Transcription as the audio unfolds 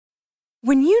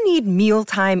When you need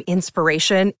mealtime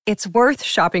inspiration, it's worth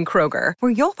shopping Kroger,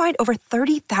 where you'll find over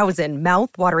 30,000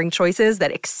 mouth-watering choices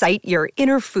that excite your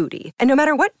inner foodie. And no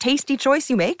matter what tasty choice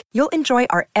you make, you'll enjoy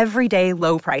our everyday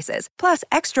low prices, plus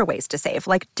extra ways to save,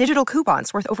 like digital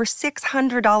coupons worth over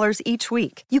 $600 each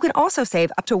week. You can also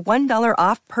save up to $1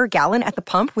 off per gallon at the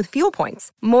pump with fuel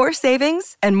points. More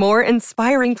savings and more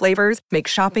inspiring flavors make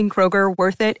shopping Kroger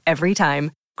worth it every time.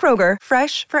 Kroger,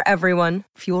 fresh for everyone.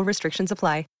 Fuel restrictions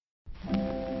apply.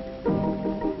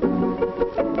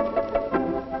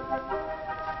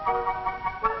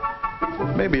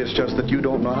 Maybe it's just that you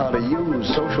don't know how to use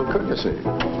social courtesy.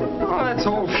 Oh, that's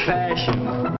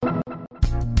old-fashioned.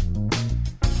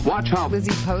 Watch how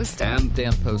Lizzie Post and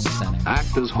Dan Post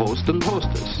act as host and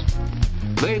hostess.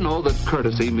 They know that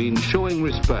courtesy means showing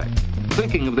respect,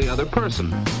 thinking of the other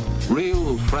person,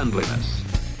 real friendliness.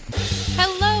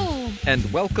 Hello!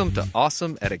 And welcome to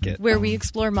Awesome Etiquette, where we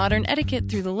explore modern etiquette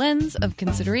through the lens of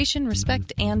consideration,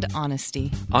 respect, and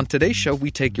honesty. On today's show, we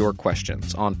take your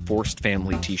questions on forced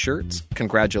family t-shirts,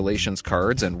 congratulations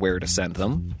cards and where to send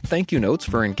them, thank you notes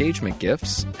for engagement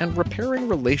gifts, and repairing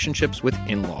relationships with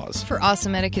in-laws. For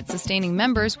Awesome Etiquette sustaining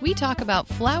members, we talk about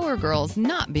flower girls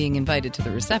not being invited to the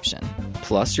reception.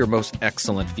 Plus, your most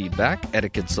excellent feedback,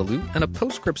 etiquette salute, and a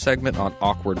postscript segment on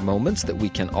awkward moments that we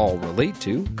can all relate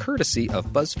to, courtesy of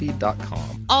BuzzFeed.com.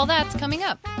 All that's coming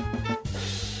up.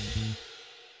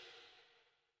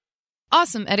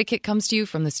 Awesome Etiquette comes to you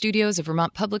from the studios of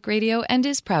Vermont Public Radio and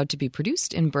is proud to be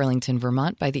produced in Burlington,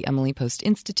 Vermont by the Emily Post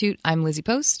Institute. I'm Lizzie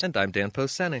Post. And I'm Dan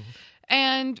Post-Senning.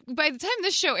 And by the time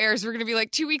this show airs, we're going to be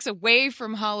like 2 weeks away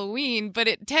from Halloween, but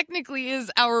it technically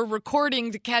is our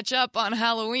recording to catch up on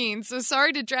Halloween. So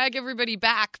sorry to drag everybody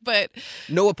back, but...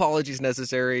 No apologies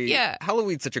necessary. Yeah.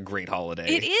 Halloween's such a great holiday.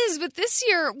 It is, but this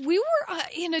year we were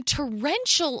in a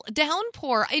torrential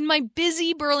downpour. In my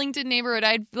busy Burlington neighborhood,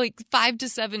 I had like 5 to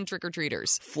 7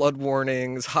 trick-or-treaters. Flood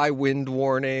warnings, high wind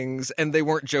warnings, and they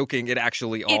weren't joking. It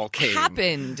actually all came. It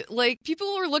happened. Like,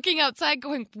 people were looking outside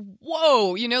going,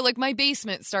 whoa, you know, like my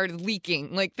basement started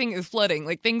leaking, like things flooding,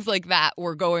 like things like that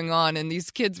were going on, and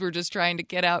these kids were just trying to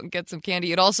get out and get some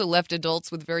candy. It also left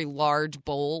adults with very large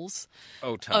bowls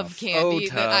of candy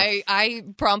that I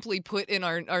promptly put in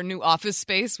our new office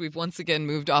space. We've once again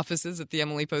moved offices at the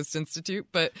Emily Post Institute,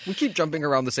 but we keep jumping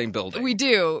around the same building. We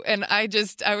do, and I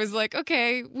was like,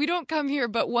 okay, we don't come here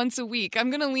but once a week.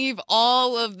 I'm gonna leave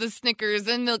all of the Snickers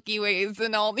and Milky Ways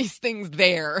and all these things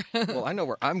there. Well, I know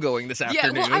where I'm going this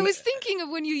afternoon. Yeah, well, I was thinking of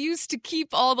when you used to keep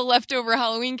all the leftover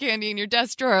Halloween candy in your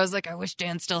desk drawer. I was like, I wish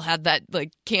Dan still had that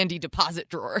like candy deposit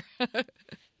drawer.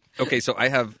 Okay, so I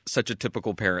have such a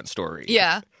typical parent story.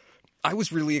 Yeah. I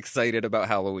was really excited about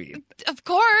Halloween. Of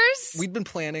course. We'd been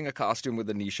planning a costume with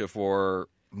Anisha for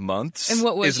months. And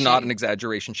what was she? Not an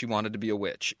exaggeration. She wanted to be a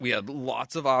witch. We had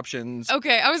lots of options.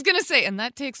 Okay, I was going to say, and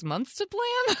that takes months to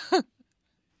plan?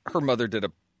 Her mother did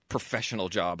a professional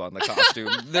job on the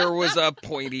costume. There was a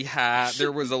pointy hat.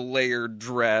 There was a layered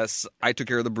dress. I took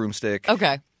care of the broomstick.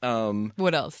 Okay.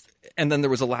 What else? And then there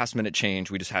was a last minute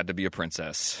change. We just had to be a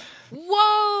princess.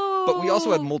 Whoa! But we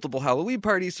also had multiple Halloween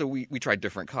parties, so we tried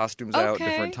different costumes out,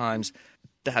 different times.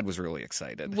 Dad was really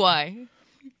excited. Why?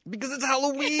 Because it's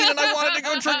Halloween and I wanted to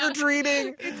go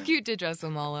trick-or-treating. It's cute to dress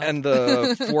them all up. And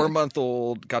the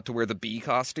 4-month-old got to wear the bee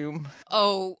costume.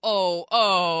 Oh.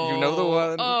 You know the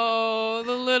one? Oh,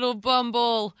 the little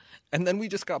bumble. And then we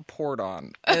just got poured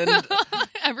on. And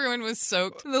everyone was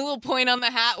soaked. The little point on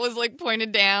the hat was like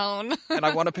pointed down. And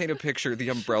I want to paint a picture. The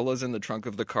umbrellas in the trunk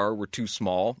of the car were too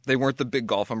small. They weren't the big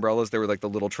golf umbrellas. They were like the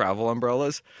little travel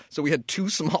umbrellas. So we had 2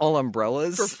 small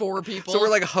umbrellas. For 4 people. So we're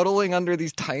like huddling under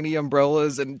these tiny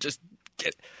umbrellas and just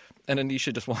get... And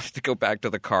Anisha just wanted to go back to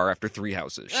the car after 3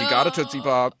 houses. She got a Tootsie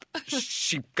Pop.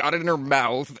 She got it in her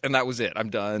mouth, and that was it. I'm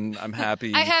done. I'm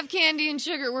happy. I have candy and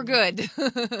sugar. We're good.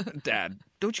 Dad,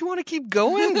 don't you want to keep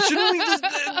going? Shouldn't we just...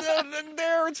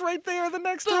 there, it's right there, the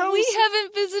next house. But we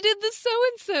haven't visited the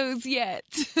so-and-sos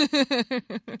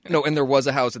yet. No, and there was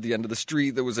a house at the end of the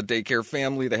street. There was a daycare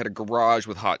family. They had a garage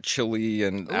with hot chili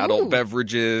and adult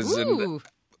beverages. Ooh. And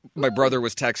my brother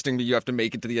was texting me, you have to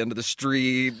make it to the end of the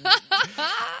street.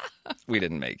 We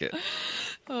didn't make it.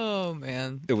 Oh,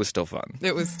 man. It was still fun.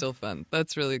 It was still fun.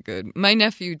 That's really good. My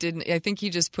nephew didn't. I think he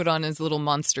just put on his little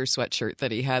monster sweatshirt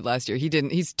that he had last year. He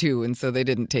didn't. He's 2, and so they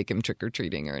didn't take him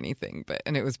trick-or-treating or anything.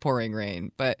 And it was pouring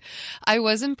rain. But I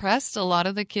was impressed. A lot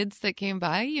of the kids that came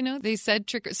by, you know, they said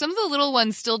some of the little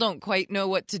ones still don't quite know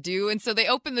what to do. And so they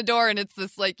open the door, and it's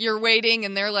this, like, you're waiting,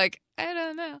 and they're like, I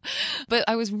don't know. But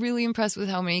I was really impressed with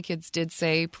how many kids did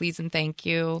say please and thank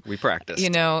you. We practiced. You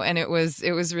know, and it was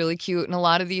really cute. And a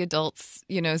lot of the adults,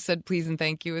 you know, said please and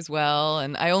thank you as well.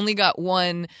 And I only got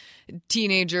one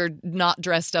teenager not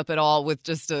dressed up at all with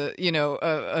just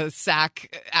a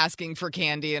sack asking for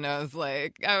candy, and I was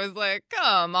like,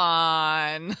 come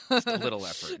on. Just a little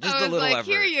effort. Just I a was little like,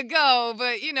 effort. here you go,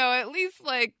 but at least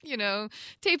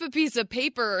tape a piece of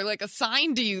paper or like a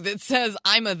sign to you that says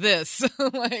I'm a this,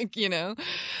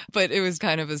 But it was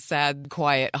kind of a sad,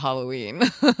 quiet Halloween.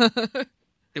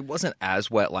 It wasn't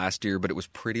as wet last year, but it was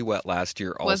pretty wet last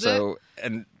year Was also.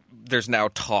 And there's now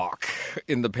talk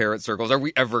in the parent circles. Are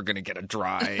we ever going to get a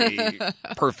dry,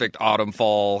 perfect autumn,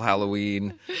 fall,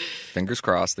 Halloween? Fingers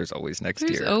crossed, there's always next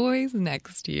year. There's always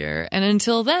next year. And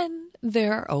until then,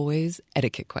 there are always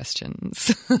etiquette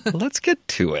questions. Let's get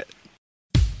to it.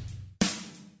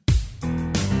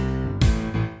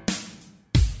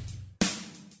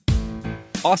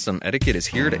 Awesome Etiquette is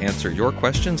here to answer your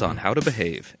questions on how to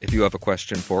behave. If you have a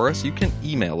question for us, you can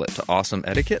email it to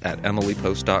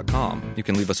awesomeetiquette@emilypost.com. You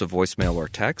can leave us a voicemail or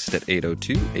text at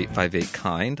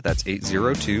 802-858-KIND. That's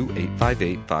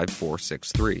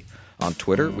 802-858-5463. On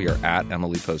Twitter, we are at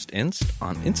EmilyPostInst.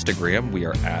 On Instagram, we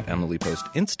are at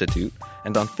EmilyPostInstitute.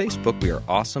 And on Facebook, we are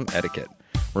Awesome Etiquette.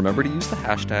 Remember to use the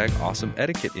hashtag Awesome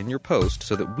Etiquette in your post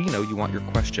so that we know you want your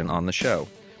question on the show.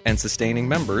 And sustaining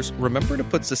members, remember to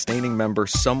put sustaining member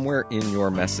somewhere in your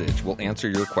message. We'll answer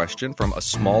your question from a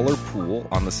smaller pool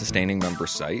on the sustaining member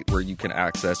site where you can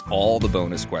access all the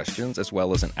bonus questions as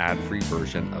well as an ad-free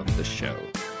version of the show.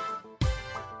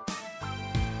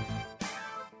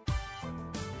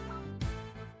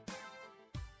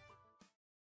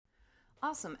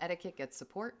 Awesome Etiquette gets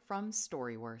support from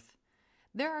Storyworth.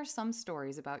 There are some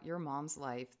stories about your mom's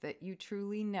life that you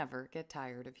truly never get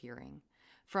tired of hearing.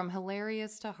 From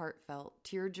hilarious to heartfelt,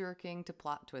 tear-jerking to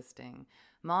plot-twisting,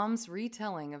 Mom's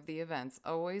retelling of the events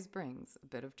always brings a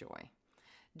bit of joy.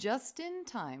 Just in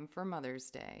time for Mother's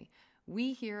Day,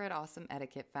 we here at Awesome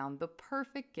Etiquette found the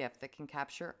perfect gift that can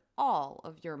capture all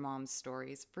of your mom's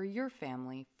stories for your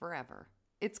family forever.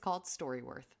 It's called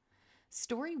Storyworth.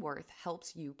 Storyworth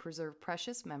helps you preserve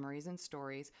precious memories and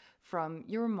stories from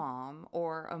your mom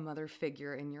or a mother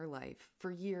figure in your life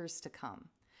for years to come.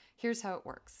 Here's how it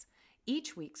works.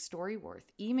 Each week, Storyworth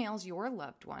emails your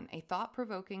loved one a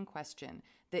thought-provoking question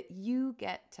that you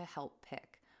get to help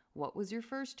pick. What was your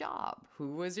first job?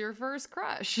 Who was your first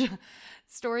crush?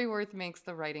 Storyworth makes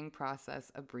the writing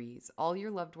process a breeze. All your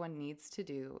loved one needs to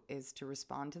do is to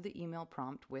respond to the email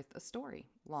prompt with a story.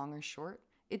 Long or short,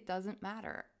 it doesn't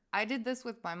matter. I did this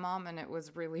with my mom, and it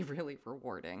was really, really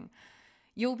rewarding.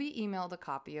 You'll be emailed a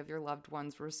copy of your loved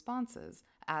one's responses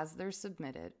as they're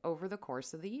submitted over the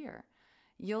course of the year.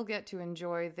 You'll get to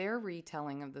enjoy their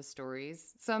retelling of the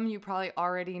stories. Some you probably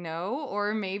already know,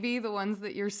 or maybe the ones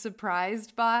that you're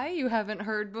surprised by you haven't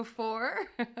heard before.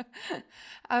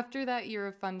 After that year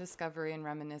of fun discovery and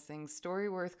reminiscing,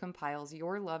 Storyworth compiles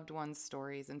your loved one's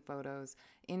stories and photos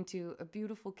into a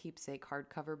beautiful keepsake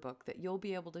hardcover book that you'll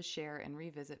be able to share and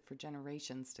revisit for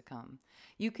generations to come.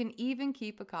 You can even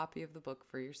keep a copy of the book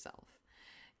for yourself.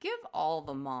 Give all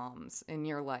the moms in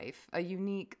your life a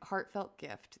unique, heartfelt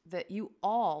gift that you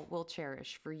all will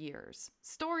cherish for years.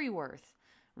 Storyworth.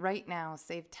 Right now,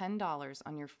 save $10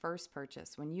 on your first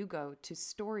purchase when you go to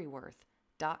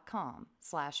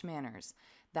storyworth.com/manners.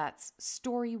 That's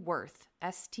Storyworth,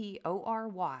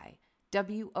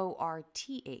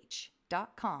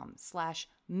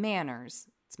 STORYWORTH.com/manners.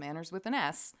 It's manners with an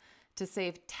S, to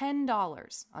save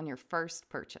 $10 on your first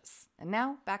purchase. And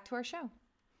now, back to our show.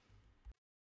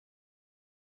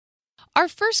 Our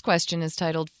first question is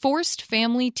titled Forced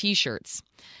Family T-Shirts.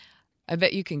 I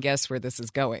bet you can guess where this is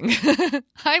going.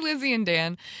 Hi, Lizzie and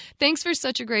Dan. Thanks for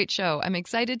such a great show. I'm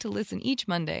excited to listen each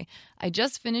Monday. I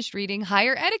just finished reading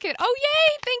Higher Etiquette. Oh,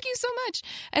 yay! Thank you so much.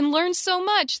 And learned so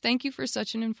much. Thank you for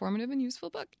such an informative and useful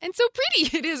book. And so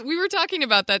pretty it is. We were talking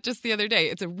about that just the other day.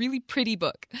 It's a really pretty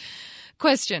book.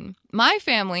 Question. My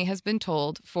family has been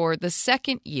told for the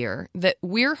second year that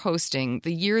we're hosting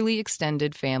the yearly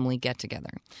extended family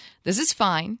get-together. This is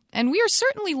fine, and we are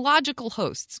certainly logical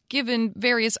hosts, given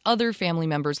various other family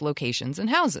members' locations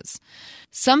and houses.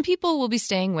 Some people will be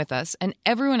staying with us, and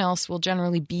everyone else will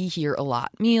generally be here a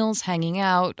lot, meals, hanging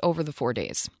out over the 4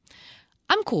 days.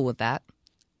 I'm cool with that.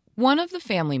 One of the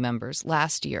family members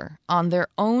last year, on their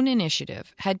own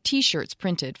initiative, had T-shirts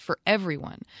printed for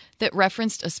everyone that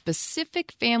referenced a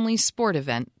specific family sport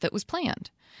event that was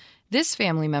planned. This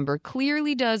family member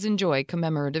clearly does enjoy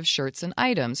commemorative shirts and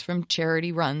items from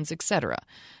charity runs, etc.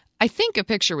 I think a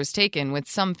picture was taken with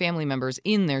some family members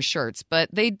in their shirts, but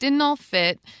they didn't all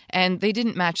fit and they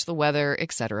didn't match the weather,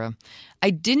 etc. I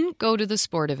didn't go to the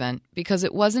sport event because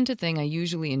it wasn't a thing I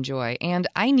usually enjoy, and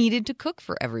I needed to cook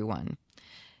for everyone.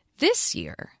 This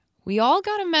year, we all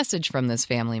got a message from this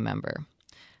family member.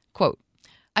 Quote,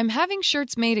 I'm having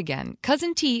shirts made again.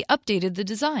 Cousin T updated the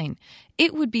design.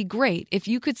 It would be great if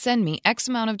you could send me X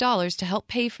amount of dollars to help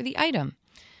pay for the item.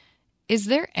 Is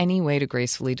there any way to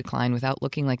gracefully decline without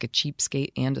looking like a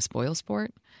cheapskate and a spoilsport?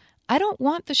 I don't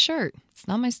want the shirt. It's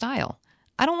not my style.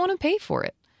 I don't want to pay for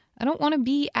it. I don't want to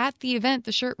be at the event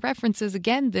the shirt references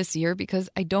again this year because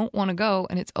I don't want to go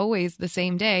and it's always the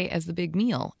same day as the big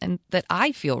meal and that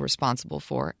I feel responsible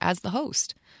for as the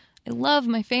host. I love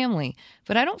my family,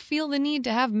 but I don't feel the need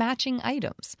to have matching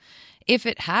items. If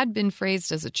it had been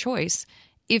phrased as a choice,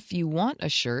 if you want a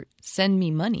shirt, send me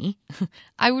money,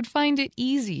 I would find it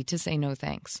easy to say no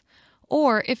thanks.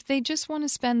 Or if they just want to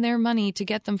spend their money to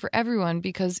get them for everyone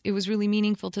because it was really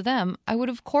meaningful to them, I would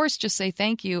of course just say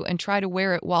thank you and try to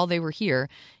wear it while they were here,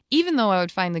 even though I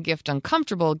would find the gift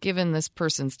uncomfortable given this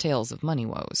person's tales of money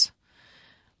woes.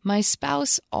 My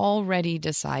spouse already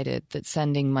decided that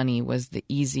sending money was the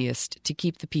easiest to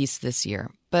keep the peace this year,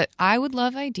 but I would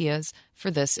love ideas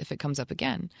for this if it comes up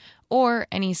again, or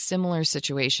any similar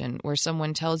situation where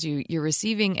someone tells you you're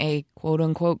receiving a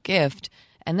quote-unquote gift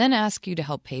and then ask you to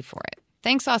help pay for it.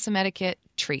 Thanks, Awesome Etiquette,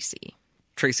 Tracy.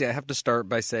 Tracy, I have to start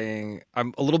by saying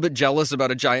I'm a little bit jealous about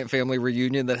a giant family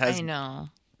reunion that has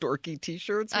dorky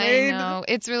T-shirts made. I know.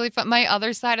 It's really fun. My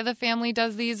other side of the family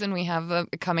does these, and we have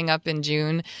coming up in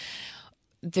June.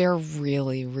 They're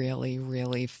really, really,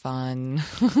 really fun.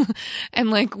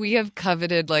 And like we have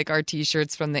coveted like our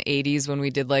T-shirts from the 80s when we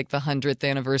did like the 100th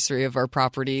anniversary of our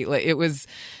property. Like it was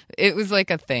like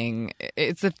a thing.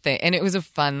 It's a thing. And it was a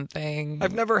fun thing.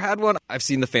 I've never had one. I've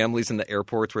seen the families in the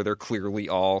airports where they're clearly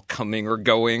all coming or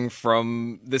going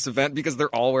from this event because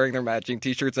they're all wearing their matching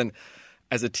T-shirts. And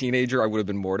as a teenager, I would have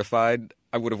been mortified.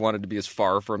 I would have wanted to be as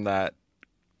far from that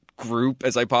group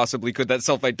as I possibly could, that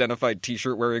self-identified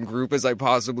T-shirt wearing group as I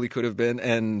possibly could have been,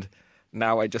 and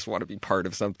now I just want to be part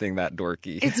of something that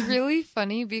dorky. It's really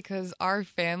funny because our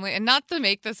family, and not to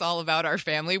make this all about our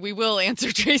family, we will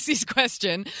answer Tracy's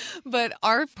question, but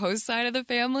our post side of the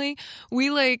family,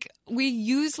 we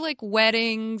use like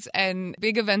weddings and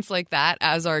big events like that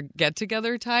as our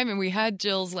get-together time, and we had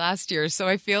Jill's last year, so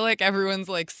I feel like everyone's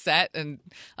like set, and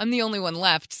I'm the only one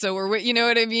left, so we're, you know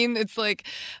what I mean? It's like,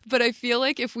 but I feel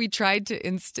like if we tried to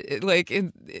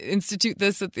institute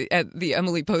this at the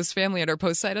Emily Post family, at our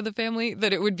post side of the family,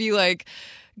 that it would be like,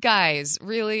 guys,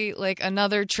 really, like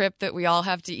another trip that we all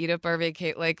have to eat up our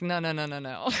vacation. Like, no.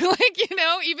 Like, you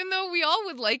know, even though we all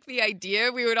would like the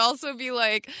idea, we would also be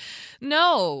like,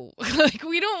 no, like,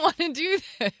 we don't want to do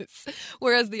this.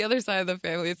 Whereas the other side of the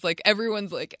family, it's like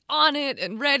everyone's like on it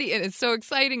and ready, and it's so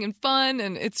exciting and fun.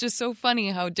 And it's just so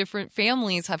funny how different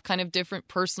families have kind of different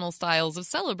personal styles of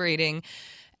celebrating.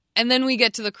 And then we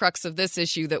get to the crux of this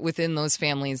issue that within those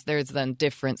families, there's then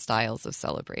different styles of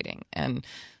celebrating. And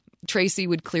Tracy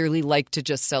would clearly like to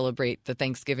just celebrate the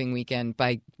Thanksgiving weekend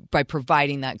by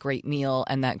providing that great meal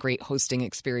and that great hosting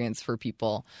experience for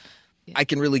people. Yeah. I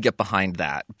can really get behind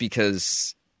that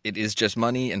because it is just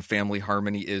money and family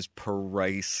harmony is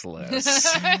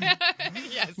priceless.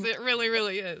 Yes, it really,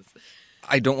 really is.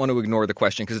 I don't want to ignore the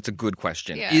question because it's a good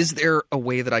question. Yeah. Is there a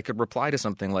way that I could reply to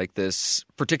something like this,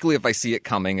 particularly if I see it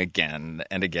coming again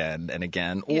and again and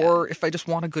again, or if I just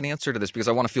want a good answer to this because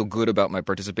I want to feel good about my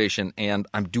participation and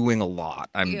I'm doing a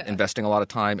lot. I'm investing a lot of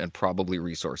time and probably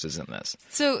resources in this.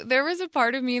 So there was a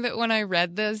part of me that when I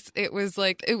read this, it was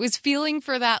like, it was feeling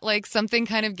for that, like something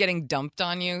kind of getting dumped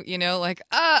on you, you know, like,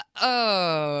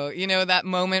 you know, that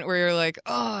moment where you're like,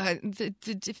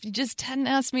 if you just hadn't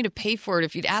asked me to pay for it,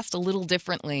 if you'd asked a little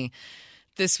differently,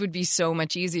 this would be so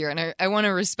much easier. And I want to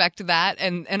respect that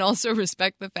and also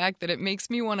respect the fact that it makes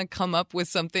me want to come up with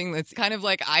something that's kind of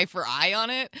like eye for eye on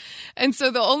it. And so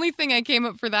the only thing I came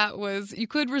up for that was you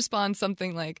could respond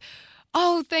something like,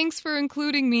 oh, thanks for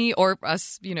including me or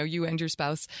us, you know, you and your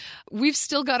spouse. We've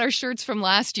still got our shirts from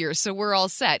last year, so we're all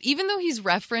set. Even though he's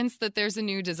referenced that there's a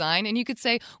new design, and you could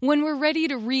say, when we're ready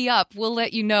to re-up, we'll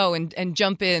let you know and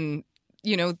jump in,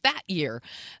 you know, that year.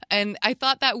 And I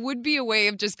thought that would be a way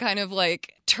of just kind of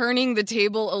like turning the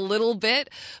table a little bit.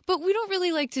 But we don't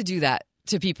really like to do that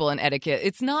to people in etiquette.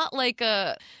 It's not like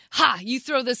you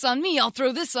throw this on me, I'll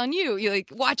throw this on you. You like,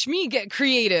 watch me get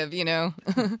creative, you know?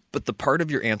 But the part of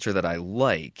your answer that I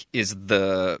like is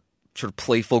the sort of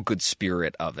playful good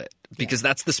spirit of it. Because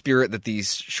that's the spirit that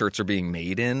these shirts are being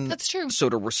made in. That's true. So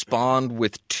to respond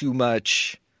with too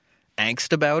much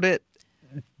angst about it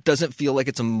doesn't feel like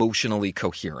it's emotionally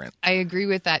coherent. I agree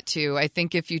with that, too. I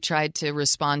think if you tried to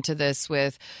respond to this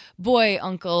with, boy,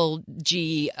 Uncle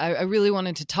G, I really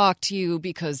wanted to talk to you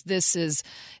because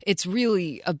it's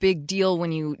really a big deal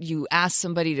when you ask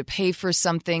somebody to pay for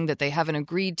something that they haven't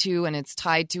agreed to and it's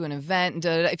tied to an event.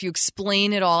 If you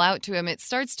explain it all out to him, it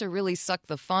starts to really suck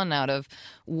the fun out of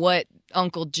what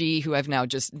Uncle G, who I've now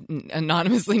just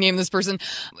anonymously named this person,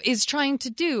 is trying to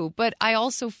do. But I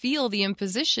also feel the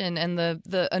imposition and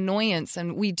the annoyance.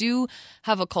 And we do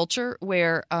have a culture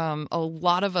where a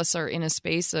lot of us are in a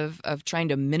space of trying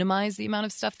to minimize the amount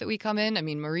of stuff that we come in. I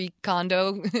mean, Marie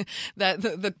Kondo, that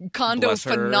the Kondo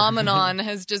phenomenon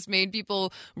has just made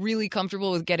people really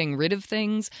comfortable with getting rid of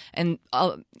things. And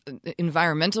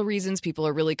environmental reasons, people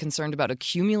are really concerned about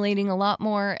accumulating a lot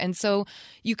more. And so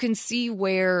you can see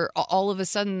where all of a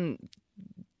sudden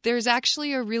there's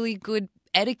actually a really good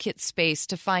etiquette space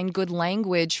to find good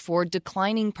language for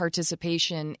declining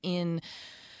participation in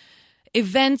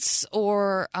events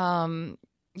or, I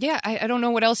don't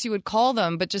know what else you would call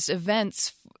them, but just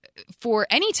events for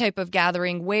any type of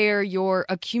gathering where you're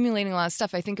accumulating a lot of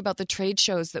stuff. I think about the trade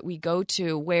shows that we go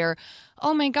to where,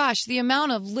 oh my gosh, the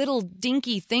amount of little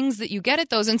dinky things that you get at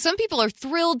those. And some people are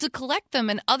thrilled to collect them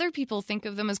and other people think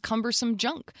of them as cumbersome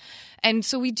junk. And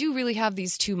so we do really have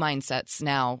these two mindsets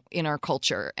now in our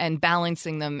culture, and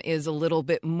balancing them is a little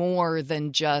bit more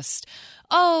than just,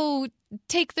 oh,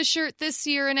 take the shirt this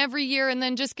year and every year and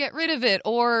then just get rid of it.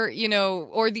 Or,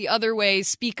 or the other way,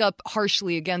 speak up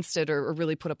harshly against it or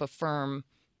really put up a firm.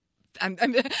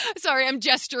 I'm sorry, I'm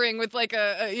gesturing with like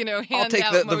a hand I'll take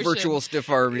out the motion. virtual stiff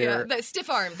arm here. Yeah, stiff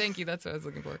arm. Thank you. That's what I was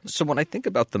looking for. So when I think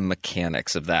about the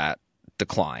mechanics of that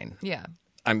decline, Yeah.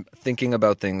 I'm thinking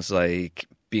about things like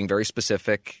being very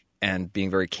specific and being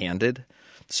very candid.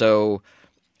 So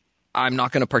I'm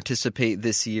not going to participate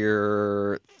this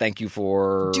year. Thank you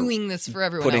for doing this for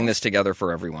everyone putting else. this together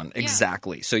for everyone. Yeah.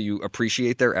 Exactly. So you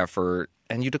appreciate their effort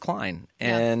and you decline.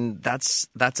 And that's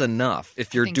enough.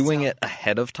 If you're doing it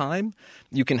ahead of time,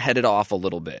 you can head it off a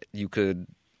little bit. You could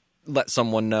let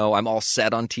someone know, I'm all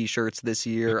set on T-shirts this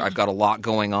year. I've got a lot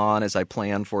going on as I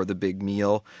plan for the big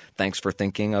meal. Thanks for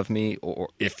thinking of me. Or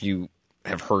if you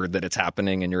have heard that it's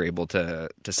happening and you're able to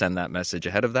send that message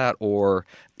ahead of that. Or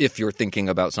if you're thinking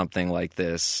about something like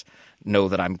this, know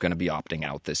that I'm going to be opting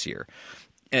out this year.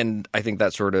 And I think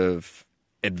that sort of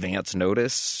advance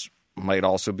notice might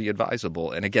also be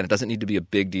advisable. And again, it doesn't need to be a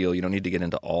big deal. You don't need to get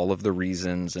into all of the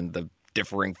reasons and the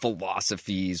differing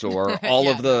philosophies or all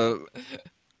of the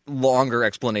longer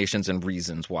explanations and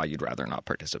reasons why you'd rather not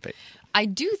participate. I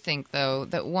do think, though,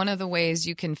 that one of the ways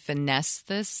you can finesse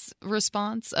this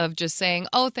response of just saying,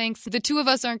 oh, thanks, the two of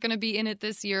us aren't going to be in it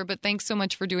this year, but thanks so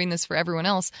much for doing this for everyone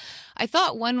else. I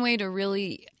thought one way to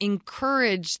really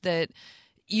encourage that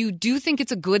you do think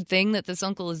it's a good thing that this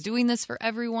uncle is doing this for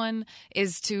everyone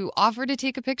is to offer to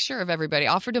take a picture of everybody,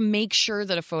 offer to make sure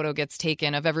that a photo gets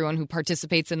taken of everyone who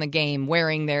participates in the game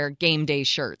wearing their game day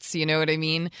shirts. You know what I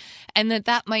mean? And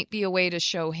that might be a way to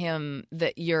show him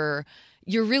that you're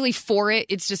really for it.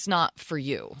 It's just not for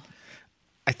you.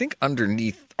 I think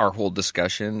underneath our whole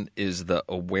discussion is the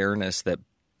awareness that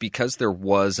because there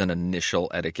was an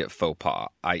initial etiquette faux pas,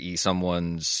 i.e.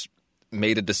 someone's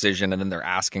made a decision and then they're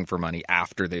asking for money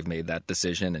after they've made that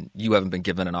decision and you haven't been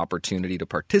given an opportunity to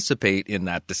participate in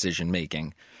that decision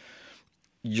making,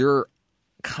 you're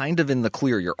kind of in the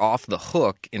clear. You're off the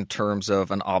hook in terms of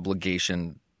an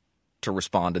obligation to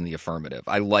respond in the affirmative.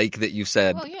 I like that you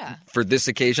said, for this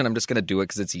occasion, I'm just going to do it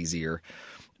because it's easier.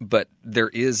 But there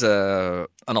is an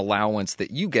allowance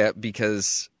that you get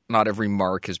because not every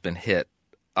mark has been hit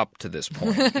up to this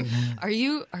point. Are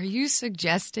you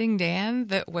suggesting, Dan,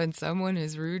 that when someone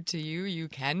is rude to you, you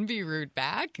can be rude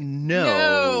back?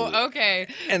 No. Okay.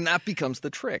 And that becomes the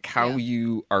trick, how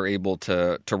you are able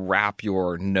to wrap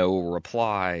your no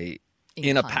reply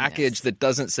in a package that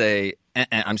doesn't say,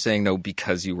 I'm saying no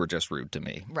because you were just rude to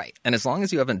me. Right. And as long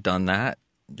as you haven't done that,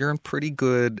 you're in pretty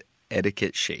good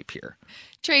etiquette shape here.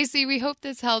 Tracy, we hope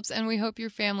this helps, and we hope your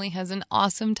family has an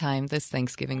awesome time this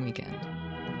Thanksgiving weekend.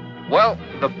 Well,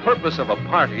 the purpose of a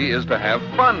party is to have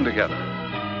fun together.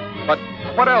 But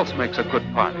what else makes a good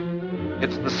party?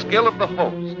 It's the skill of the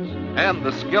hosts and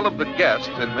the skill of the guests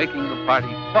in making the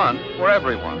party fun for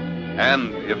everyone.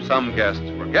 And if some guests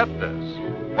forget this,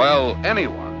 well,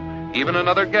 anyone, even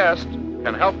another guest,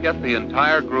 can help get the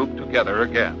entire group together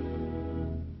again.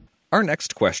 Our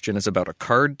next question is about a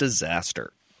card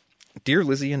disaster. Dear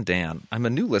Lizzie and Dan, I'm a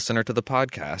new listener to the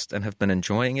podcast and have been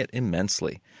enjoying it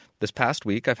immensely. This past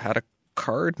week, I've had a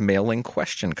card mailing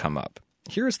question come up.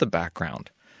 Here is the background.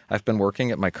 I've been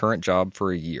working at my current job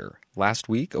for a year. Last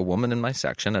week, a woman in my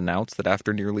section announced that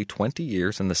after nearly 20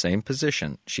 years in the same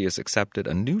position, she has accepted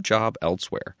a new job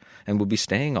elsewhere and will be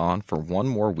staying on for one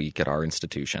more week at our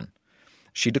institution.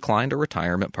 She declined a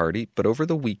retirement party, but over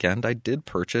the weekend I did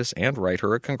purchase and write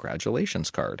her a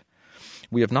congratulations card.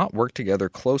 We have not worked together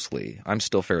closely. I'm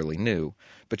still fairly new,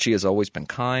 but she has always been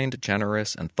kind,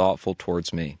 generous, and thoughtful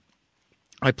towards me.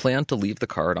 I plan to leave the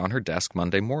card on her desk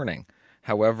Monday morning.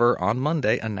 However, on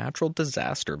Monday, a natural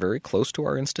disaster very close to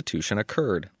our institution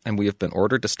occurred, and we have been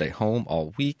ordered to stay home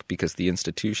all week because the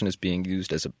institution is being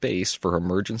used as a base for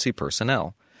emergency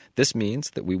personnel. This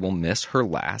means that we will miss her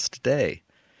last day.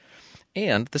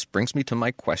 And this brings me to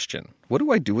my question. What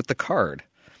do I do with the card?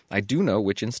 I do know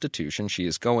which institution she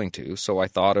is going to, so I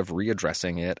thought of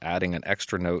readdressing it, adding an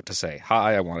extra note to say,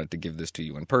 "Hi, I wanted to give this to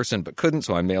you in person, but couldn't,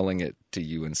 so I'm mailing it to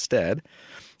you instead,"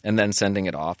 and then sending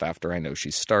it off after I know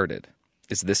she's started.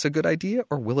 Is this a good idea,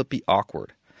 or will it be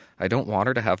awkward? I don't want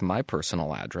her to have my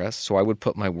personal address, so I would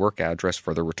put my work address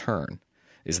for the return.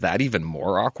 Is that even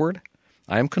more awkward?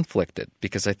 I am conflicted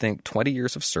because I think 20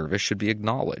 years of service should be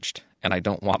acknowledged, and I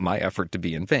don't want my effort to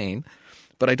be in vain,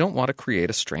 but I don't want to create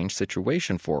a strange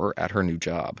situation for her at her new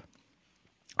job.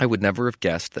 I would never have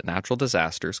guessed that natural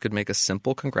disasters could make a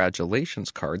simple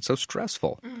congratulations card so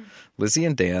stressful. Lizzie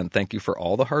and Dan, thank you for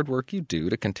all the hard work you do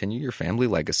to continue your family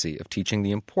legacy of teaching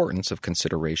the importance of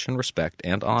consideration, respect,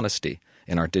 and honesty.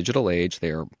 In our digital age,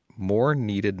 they are more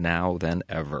needed now than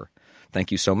ever.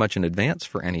 Thank you so much in advance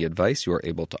for any advice you are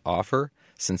able to offer.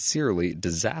 Sincerely,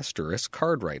 Disastrous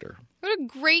Card Writer. What a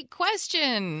great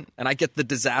question. And I get the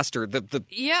disaster, the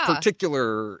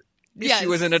particular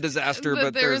issue isn't a disaster,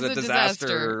 but there's a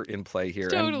disaster in play here.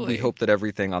 Totally. And we hope that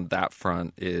everything on that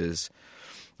front is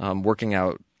working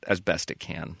out as best it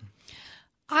can.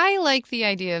 I like the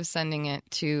idea of sending it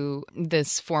to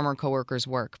this former coworker's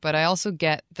work, but I also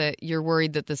get that you're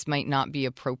worried that this might not be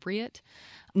appropriate.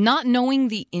 Not knowing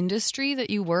the industry that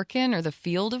you work in or the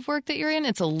field of work that you're in,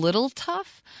 it's a little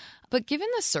tough. But given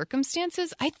the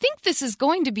circumstances, I think this is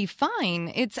going to be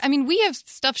fine. We have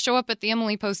stuff show up at the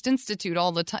Emily Post Institute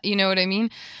all the time. You know what I mean?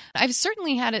 I've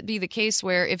certainly had it be the case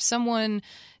where if someone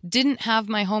didn't have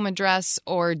my home address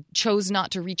or chose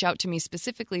not to reach out to me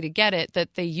specifically to get it,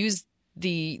 that they used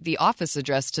the office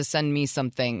address to send me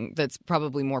something that's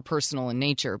probably more personal in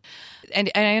nature. And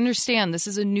I understand this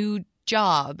is a new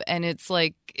job and it's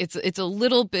a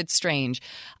little bit strange.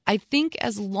 I think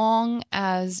as long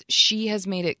as she has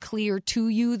made it clear to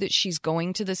you that she's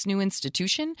going to this new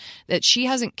institution, that she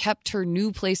hasn't kept her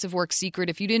new place of work secret,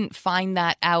 if you didn't find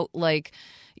that out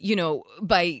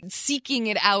by seeking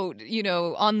it out,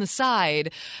 on the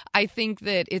side, I think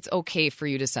that it's okay for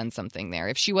you to send something there.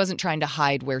 If she wasn't trying to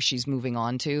hide where she's moving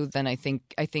on to, then I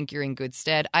think you're in good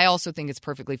stead. I also think it's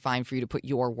perfectly fine for you to put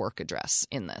your work address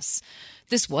in this.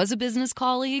 This was a business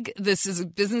colleague. This is a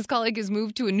business colleague who's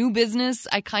moved to a new business.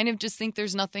 I kind of just think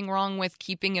there's nothing wrong with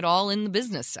keeping it all in the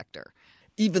business sector.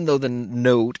 Even though the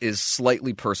note is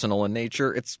slightly personal in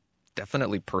nature, it's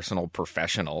definitely personal,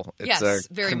 professional. It's a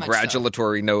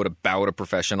congratulatory note about a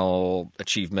professional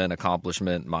achievement,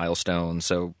 accomplishment, milestone.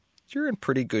 So you're in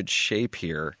pretty good shape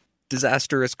here.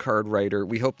 Disastrous Card Writer,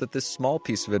 we hope that this small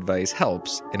piece of advice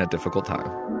helps in a difficult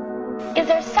time. Is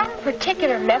there some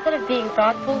particular method of being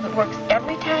thoughtful that works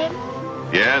every time?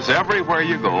 Yes, everywhere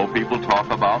you go, people talk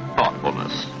about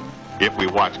thoughtfulness. If we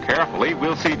watch carefully,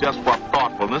 we'll see just what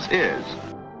thoughtfulness is.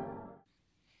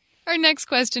 Our next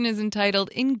question is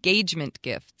entitled Engagement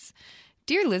Gifts.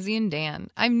 Dear Lizzie and Dan,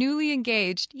 I'm newly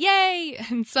engaged. Yay!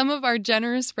 And some of our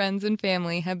generous friends and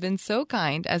family have been so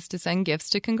kind as to send gifts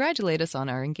to congratulate us on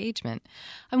our engagement.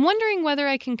 I'm wondering whether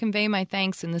I can convey my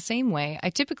thanks in the same way I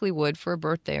typically would for a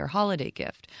birthday or holiday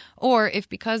gift, or if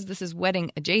because this is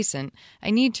wedding adjacent, I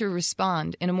need to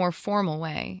respond in a more formal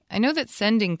way. I know that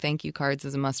sending thank you cards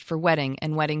is a must for wedding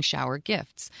and wedding shower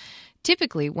gifts.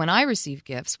 Typically, when I receive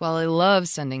gifts, while I love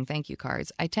sending thank you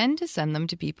cards, I tend to send them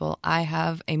to people I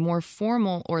have a more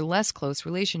formal or less close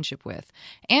relationship with,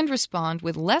 and respond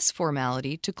with less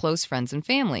formality to close friends and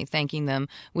family, thanking them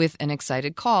with an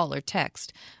excited call or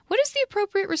text. What is the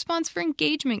appropriate response for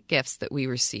engagement gifts that we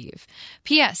receive?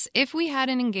 P.S. If we had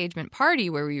an engagement party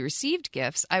where we received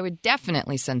gifts, I would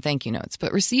definitely send thank you notes,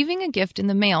 but receiving a gift in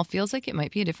the mail feels like it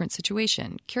might be a different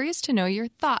situation. Curious to know your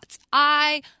thoughts.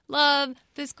 I love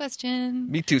this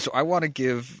question. Me too. So I want to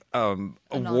give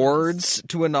awards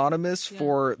to Anonymous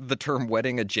for the term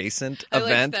wedding adjacent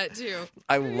event. I like that too.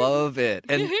 I love it.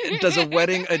 And does a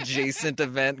wedding adjacent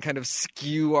event kind of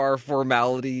skew our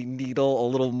formality needle a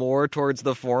little more towards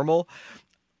the formal?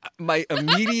 My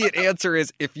immediate answer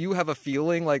is if you have a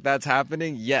feeling like that's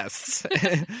happening, yes.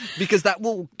 Because that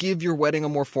will give your wedding a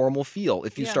more formal feel.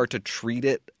 If you start to treat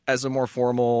it as a more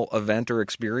formal event or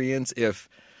experience, if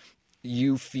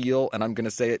you feel, and I'm going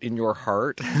to say it in your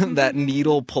heart, that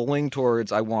needle pulling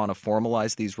towards, I want to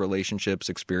formalize these relationships,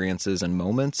 experiences, and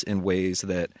moments in ways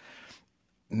that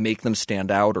make them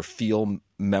stand out or feel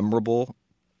memorable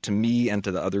to me and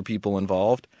to the other people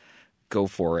involved, go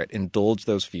for it. Indulge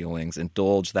those feelings,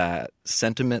 indulge that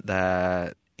sentiment,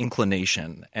 that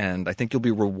inclination, and I think you'll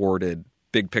be rewarded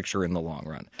big picture in the long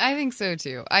run. I think so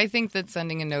too. I think that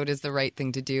sending a note is the right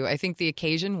thing to do. I think the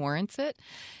occasion warrants it.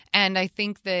 And I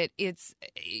think that it's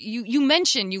you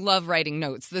mentioned you love writing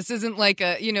notes. This isn't like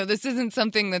this isn't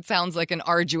something that sounds like an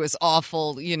arduous,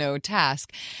 awful,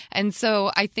 task. And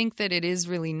so I think that it is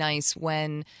really nice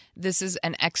when this is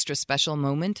an extra special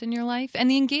moment in your life. And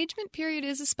the engagement period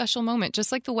is a special moment,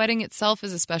 just like the wedding itself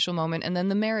is a special moment. And then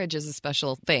the marriage is a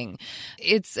special thing.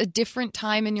 It's a different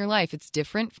time in your life. It's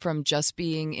different from just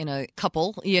being in a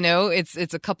couple,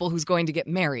 it's a couple who's going to get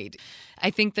married. I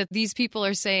think that these people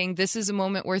are saying this is a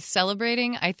moment worth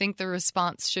celebrating. I think the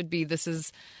response should be this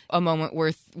is a moment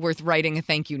worth writing a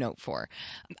thank you note for.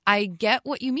 I get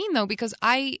what you mean, though, because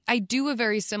I do a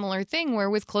very similar thing where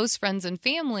with close friends and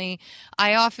family,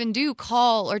 I often do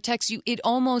call or text you. It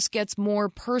almost gets more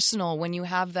personal when you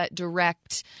have that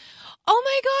direct, oh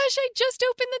my gosh, I just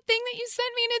opened the thing that you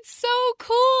sent me and it's so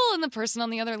cool. And the person on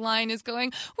the other line is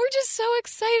going, we're just so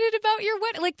excited about your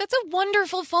wedding. Like, that's a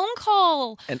wonderful phone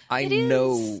call. And I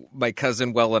know my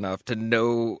cousin well enough to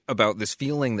know about this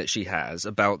feeling that she has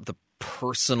about the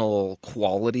personal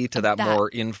quality to that more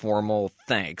informal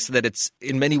thanks, that it's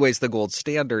in many ways the gold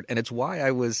standard. And it's why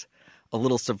I was a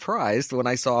little surprised when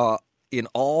I saw in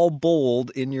all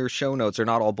bold in your show notes, or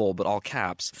not all bold, but all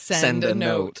caps, send a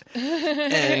note.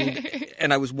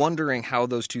 And I was wondering how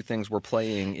those two things were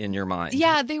playing in your mind.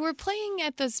 Yeah, they were playing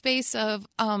at the space of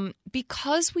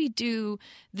because we do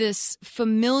this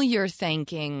familiar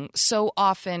thanking so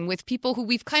often with people who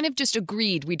we've kind of just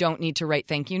agreed we don't need to write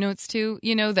thank you notes to,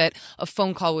 that a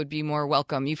phone call would be more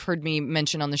welcome. You've heard me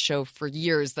mention on the show for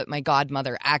years that my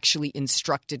godmother actually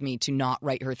instructed me to not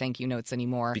write her thank you notes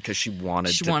anymore. Because she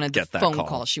wanted to get that phone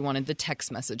call. She wanted the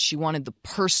text message. She wanted the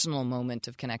personal moment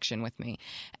of connection with me.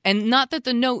 And not that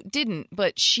the note didn't,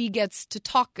 but she gets to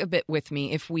talk a bit with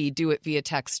me if we do it via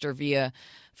text or via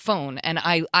phone. And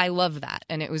I love that.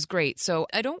 And it was great. So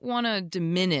I don't want to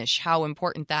diminish how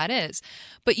important that is.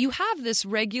 But you have this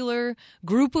regular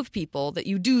group of people that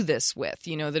you do this with,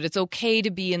 that it's okay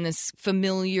to be in this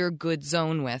familiar good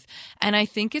zone with. And I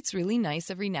think it's really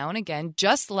nice every now and again,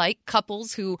 just like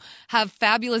couples who have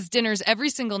fabulous dinners every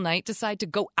single night decide to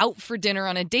go out for dinner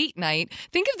on a date night.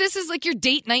 Think of this as like your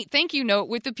date night thank you note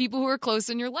with the people who are close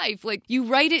in your life. Like, you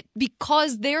write it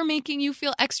because they're making you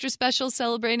feel extra special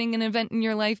celebrating an event in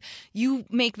your life. You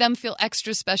make them feel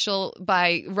extra special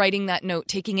by writing that note,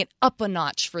 taking it up a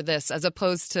notch for this as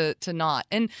opposed to not.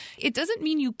 And it doesn't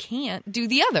mean you can't do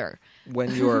the other.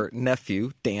 When your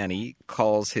nephew, Danny,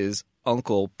 calls his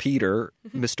uncle Peter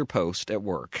Mr. Post at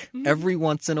work, every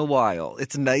once in a while,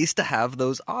 it's nice to have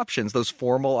those options, those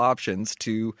formal options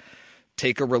to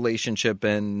take a relationship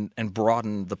and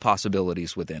broaden the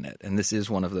possibilities within it. And this is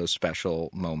one of those special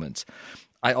moments.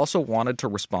 I also wanted to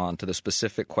respond to the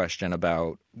specific question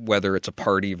about whether it's a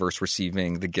party versus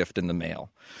receiving the gift in the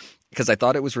mail, because I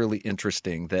thought it was really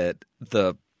interesting that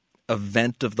the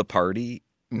event of the party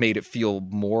made it feel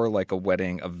more like a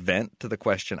wedding event to the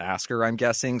question asker, I'm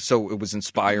guessing. So it was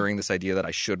inspiring this idea that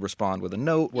I should respond with a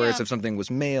note, whereas if something was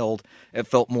mailed, it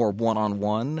felt more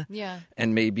one-on-one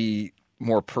and maybe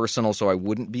more personal, so I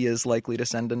wouldn't be as likely to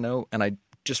send a note. And I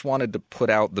just wanted to put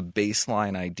out the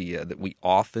baseline idea that we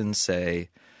often say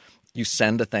you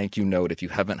send a thank you note if you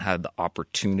haven't had the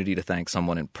opportunity to thank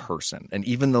someone in person. And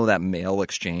even though that mail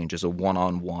exchange is a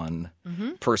one-on-one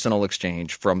personal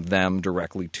exchange from them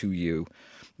directly to you,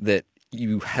 that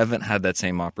you haven't had that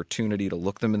same opportunity to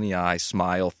look them in the eye,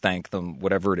 smile, thank them,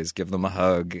 whatever it is, give them a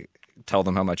hug, tell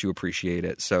them how much you appreciate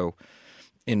it. So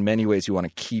in many ways, you want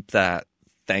to keep that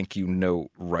thank you note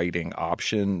writing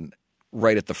option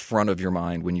right at the front of your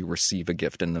mind when you receive a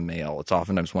gift in the mail. It's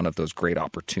oftentimes one of those great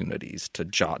opportunities to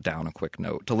jot down a quick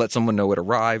note, to let someone know it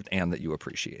arrived and that you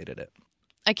appreciated it.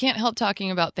 I can't help talking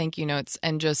about thank you notes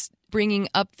and just bringing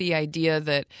up the idea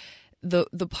that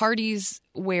the parties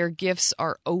where gifts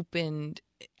are opened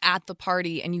at the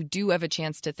party and you do have a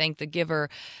chance to thank the giver,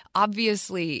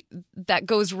 obviously that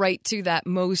goes right to that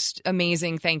most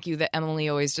amazing thank you that Emily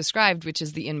always described, which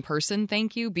is the in-person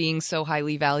thank you being so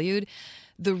highly valued.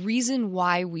 The reason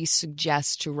why we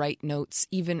suggest to write notes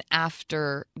even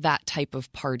after that type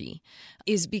of party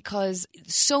is because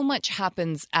so much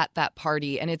happens at that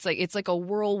party, and it's like a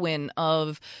whirlwind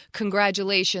of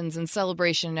congratulations and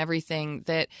celebration and everything,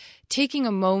 that taking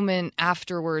a moment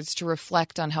afterwards to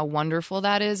reflect on how wonderful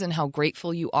that is and how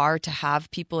grateful you are to have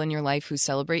people in your life who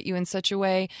celebrate you in such a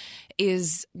way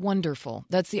is wonderful.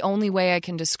 That's the only way I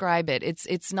can describe it.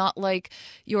 It's not like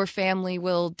your family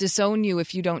will disown you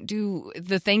if you don't do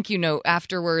the thank you note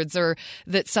afterwards, or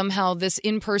that somehow this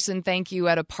in-person thank you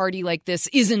at a party like this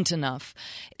isn't enough.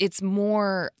 It's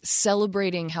more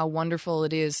celebrating how wonderful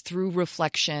it is through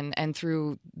reflection and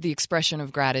through the expression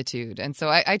of gratitude. And so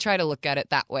I try to look at it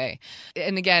that way.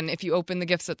 And again, if you open the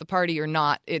gifts at the party or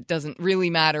not, it doesn't really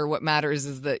matter. What matters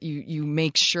is that you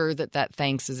make sure that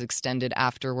thanks is extended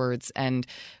afterwards. And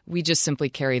we just simply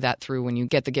carry that through when you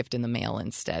get the gift in the mail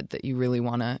instead, that you really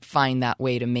want to find that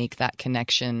way to make that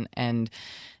connection. And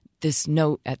this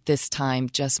note at this time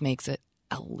just makes it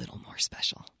a little more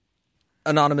special.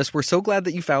 Anonymous, we're so glad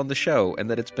that you found the show and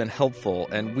that it's been helpful,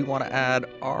 and we want to add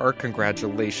our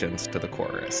congratulations to the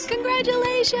chorus.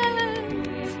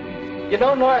 Congratulations! You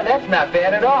know, Nora, that's not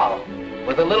bad at all.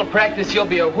 With a little practice, you'll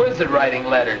be a wizard writing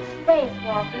letters. Thanks,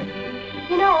 Walter.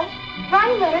 You know,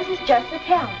 writing letters is just a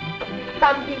talent.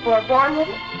 Some people are born with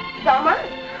it, some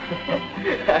aren't.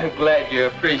 I'm glad you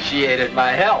appreciated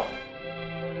my help.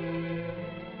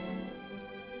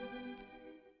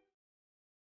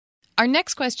 Our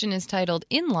next question is titled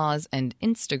In-Laws and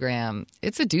Instagram.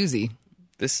 It's a doozy.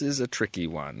 This is a tricky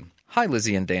one. Hi,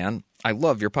 Lizzie and Dan. I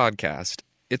love your podcast.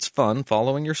 It's fun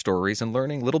following your stories and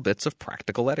learning little bits of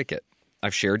practical etiquette.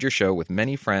 I've shared your show with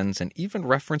many friends and even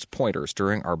referenced pointers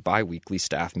during our bi-weekly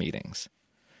staff meetings.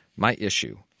 My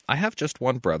issue. I have just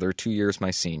one brother, 2 years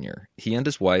my senior. He and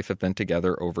his wife have been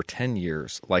together over 10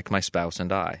 years, like my spouse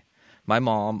and I. My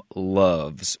mom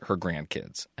loves her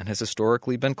grandkids and has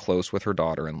historically been close with her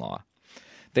daughter-in-law.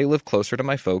 They live closer to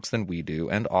my folks than we do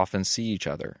and often see each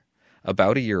other.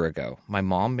 About a year ago, my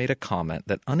mom made a comment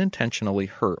that unintentionally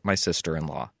hurt my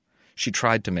sister-in-law. She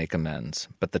tried to make amends,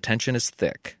 but the tension is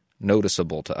thick,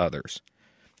 noticeable to others.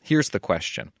 Here's the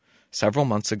question. Several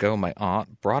months ago, my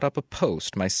aunt brought up a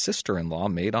post my sister-in-law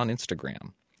made on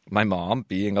Instagram. My mom,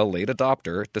 being a late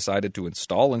adopter, decided to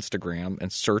install Instagram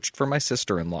and searched for my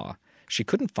sister-in-law. She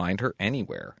couldn't find her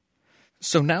anywhere.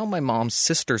 So now my mom's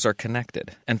sisters are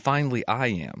connected, and finally I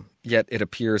am. Yet it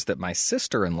appears that my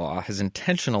sister-in-law has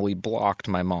intentionally blocked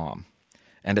my mom.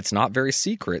 And it's not very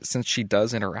secret since she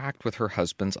does interact with her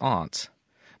husband's aunts.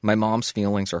 My mom's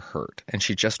feelings are hurt, and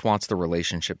she just wants the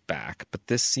relationship back, but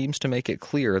this seems to make it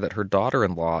clear that her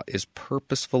daughter-in-law is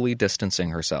purposefully distancing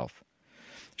herself.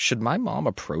 Should my mom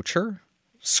approach her?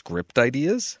 Script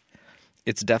ideas?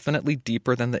 It's definitely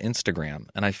deeper than the Instagram,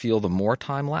 and I feel the more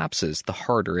time lapses, the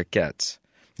harder it gets.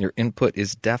 Your input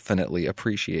is definitely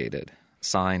appreciated.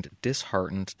 Signed,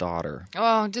 Disheartened Daughter.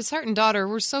 Oh, Disheartened Daughter,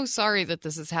 we're so sorry that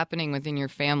this is happening within your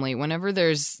family. Whenever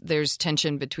there's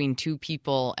tension between two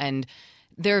people, and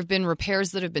there have been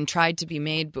repairs that have been tried to be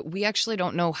made, but we actually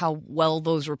don't know how well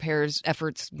those repairs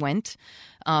efforts went.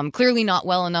 Clearly not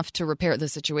well enough to repair the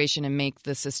situation and make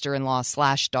the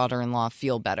sister-in-law/daughter-in-law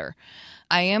feel better.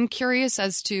 I am curious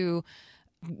as to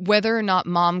whether or not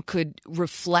mom could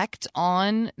reflect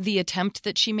on the attempt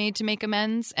that she made to make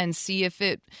amends and see if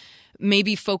it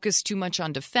maybe focused too much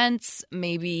on defense,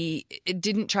 maybe it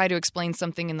didn't try to explain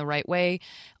something in the right way.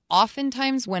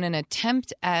 Oftentimes when an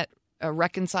attempt at a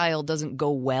reconcile doesn't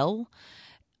go well,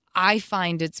 I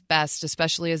find it's best,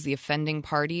 especially as the offending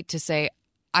party, to say,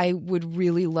 I would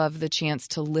really love the chance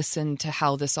to listen to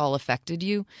how this all affected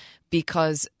you,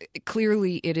 because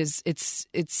clearly it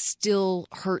still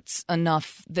hurts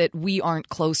enough that we aren't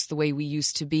close the way we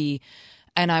used to be.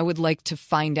 And I would like to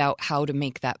find out how to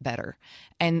make that better.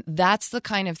 And that's the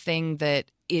kind of thing that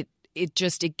it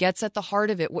gets at the heart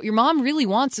of it. What your mom really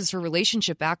wants is her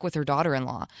relationship back with her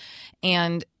daughter-in-law.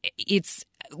 And it's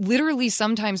literally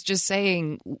sometimes just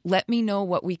saying, let me know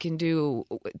what we can do.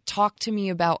 Talk to me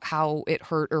about how it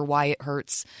hurt or why it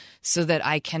hurts so that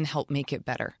I can help make it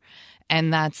better.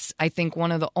 And that's, I think,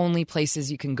 one of the only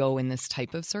places you can go in this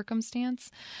type of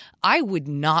circumstance. I would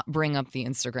not bring up the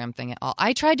Instagram thing at all.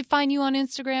 I tried to find you on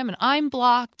Instagram and I'm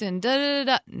blocked and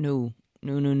da-da-da-da. No.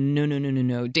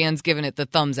 Dan's giving it the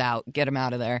thumbs out. Get him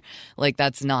out of there. Like,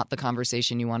 that's not the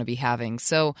conversation you want to be having.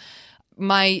 So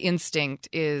my instinct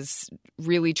is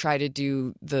really try to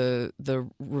do the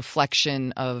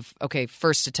reflection of, okay,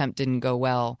 first attempt didn't go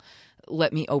well.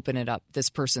 Let me open it up. This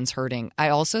person's hurting. I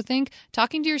also think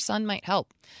talking to your son might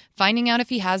help. Finding out if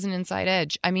he has an inside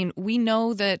edge. I mean, we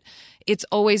know that it's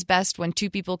always best when two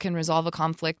people can resolve a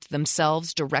conflict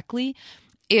themselves directly.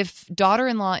 if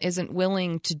daughter-in-law isn't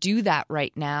willing to do that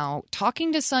right now,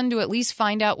 talking to son to at least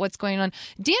find out what's going on.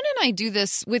 Dan and I do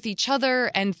this with each other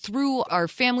and through our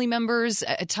family members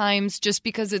at times, just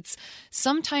because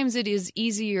sometimes it is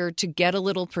easier to get a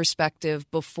little perspective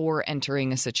before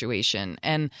entering a situation.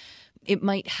 And it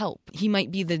might help. He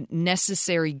might be the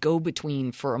necessary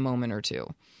go-between for a moment or two.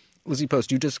 Lizzie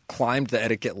Post, you just climbed the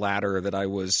etiquette ladder that I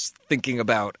was thinking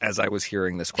about as I was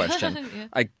hearing this question. Yeah.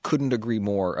 I couldn't agree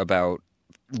more about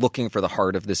looking for the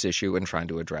heart of this issue and trying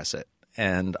to address it.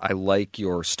 And I like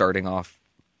your starting off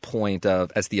point of,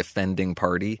 as the offending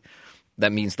party,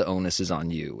 that means the onus is on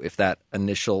you. If that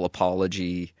initial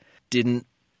apology didn't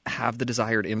have the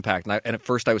desired impact, and at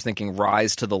first I was thinking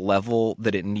rise to the level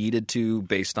that it needed to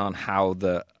based on how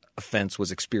the offense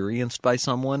was experienced by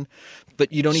someone,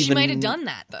 but you don't even... She might have done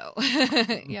that, though.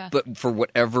 Yeah. But for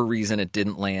whatever reason, it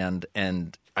didn't land,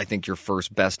 and I think your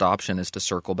first best option is to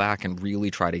circle back and really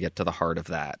try to get to the heart of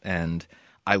that. And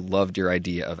I loved your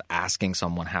idea of asking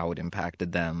someone how it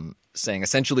impacted them, saying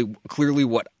essentially clearly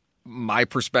what my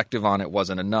perspective on it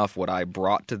wasn't enough. What I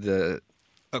brought to the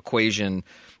equation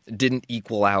didn't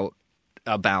equal out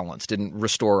a balance, didn't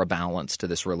restore a balance to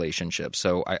this relationship.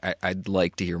 So I'd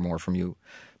like to hear more from you,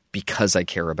 because I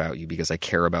care about you, because I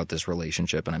care about this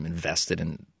relationship, and I'm invested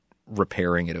in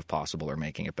repairing it if possible or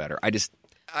making it better.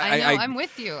 I'm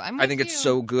with you. I think it's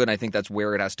so good. I think that's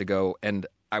where it has to go. And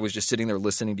I was just sitting there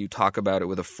listening to you talk about it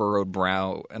with a furrowed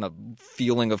brow and a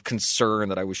feeling of concern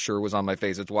that I was sure was on my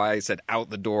face. It's why I said out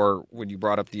the door when you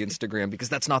brought up the Instagram, because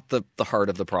that's not the heart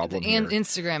of the problem And here.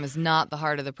 Instagram is not the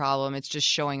heart of the problem. It's just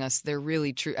showing us they're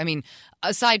really true. I mean,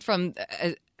 aside from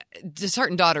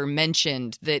disheartened daughter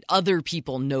mentioned that other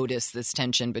people notice this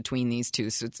tension between these two,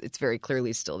 so it's very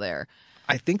clearly still there.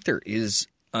 I think there is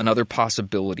another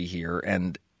possibility here,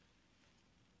 and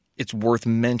it's worth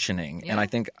mentioning. Yeah. And I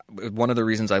think one of the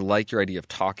reasons I like your idea of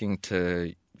talking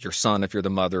to your son if you're the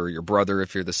mother, or your brother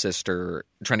if you're the sister,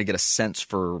 trying to get a sense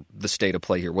for the state of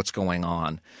play here, what's going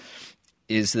on,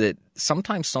 is that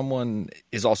sometimes someone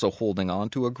is also holding on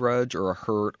to a grudge or a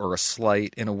hurt or a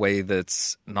slight in a way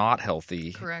that's not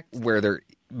healthy. Correct. Where there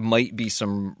might be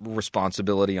some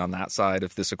responsibility on that side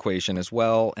of this equation as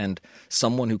well, and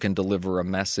someone who can deliver a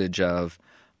message of,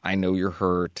 I know you're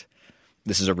hurt.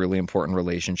 This is a really important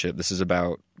relationship. This is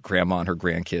about grandma and her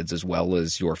grandkids as well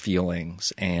as your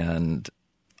feelings. And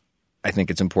I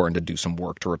think it's important to do some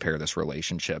work to repair this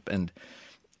relationship, and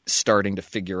starting to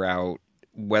figure out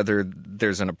whether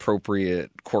there's an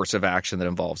appropriate course of action that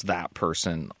involves that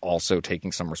person also taking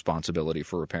some responsibility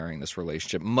for repairing this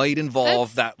relationship might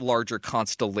involve that larger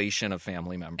constellation of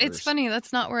family members. It's funny.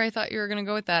 That's not where I thought you were going to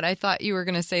go with that. I thought you were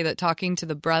going to say that talking to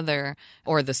the brother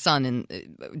or the son,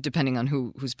 and depending on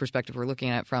whose perspective we're looking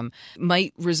at it from,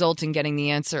 might result in getting the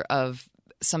answer of,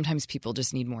 sometimes people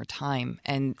just need more time.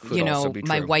 And, Could also be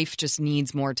my true. wife just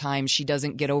needs more time. She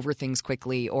doesn't get over things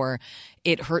quickly, or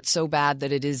it hurts so bad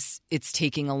that it's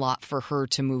taking a lot for her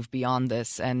to move beyond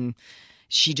this. And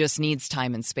she just needs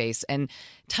time and space. And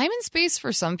time and space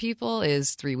for some people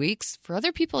is 3 weeks. For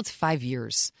other people, it's 5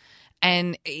 years.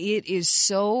 And it is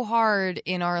so hard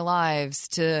in our lives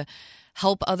to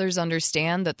help others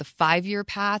understand that the 5-year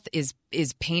path is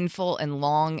painful and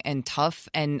long and tough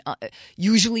and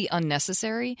usually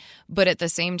unnecessary. But at the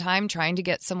same time, trying to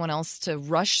get someone else to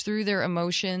rush through their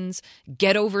emotions,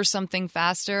 get over something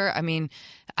faster. I mean,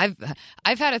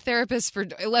 I've had a therapist for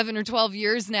 11 or 12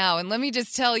 years now, and let me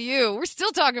just tell you, we're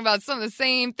still talking about some of the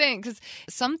same things, because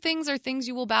some things are things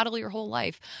you will battle your whole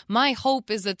life. My hope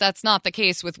is that that's not the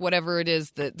case with whatever it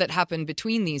is that happened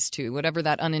between these two, whatever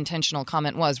that unintentional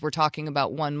comment was. We're talking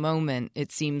about one moment,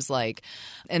 it seems like.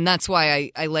 And that's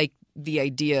why I like the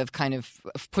idea of kind of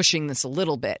pushing this a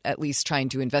little bit, at least trying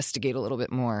to investigate a little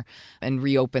bit more and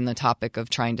reopen the topic of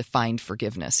trying to find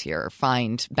forgiveness here,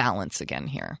 find balance again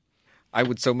here. I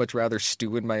would so much rather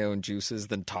stew in my own juices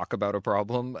than talk about a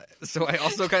problem. So I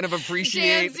also kind of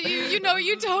appreciate... Chance,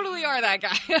 you totally are that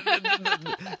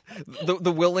guy.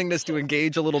 the willingness to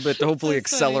engage a little bit to hopefully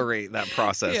That's accelerate that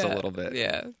process a little bit.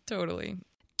 Yeah, totally.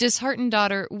 Disheartened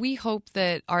daughter, we hope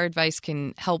that our advice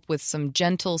can help with some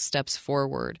gentle steps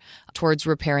forward towards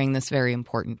repairing this very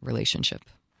important relationship.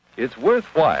 It's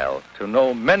worthwhile to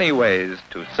know many ways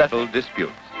to settle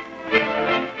disputes.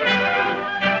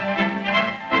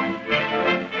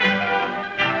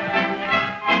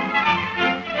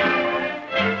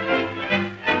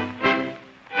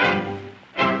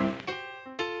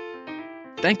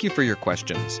 Thank you for your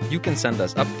questions. You can send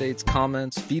us updates,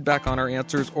 comments, feedback on our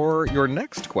answers, or your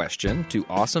next question to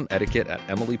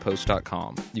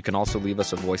awesomeetiquette@emilypost.com. You can also leave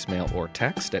us a voicemail or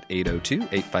text at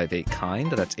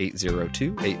 802-858-KIND. That's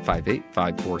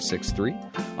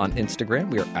 802-858-5463. On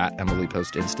Instagram, we are at Emily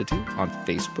Post Institute. On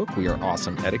Facebook, we are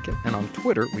Awesome Etiquette. And on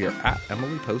Twitter, we are at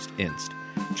Emily Post Inst.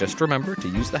 Just remember to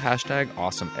use the hashtag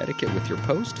Awesome Etiquette with your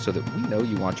post so that we know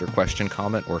you want your question,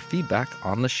 comment, or feedback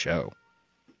on the show.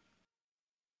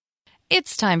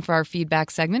 It's time for our feedback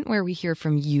segment where we hear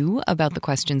from you about the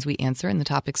questions we answer and the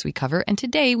topics we cover. And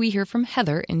today we hear from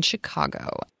Heather in Chicago.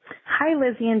 Hi,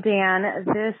 Lizzie and Dan.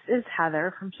 This is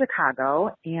Heather from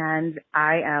Chicago, and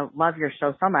I love your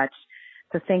show so much.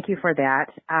 So thank you for that.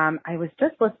 I was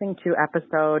just listening to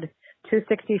episode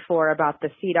 264 about the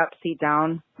seat up, seat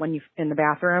down when you in the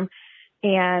bathroom.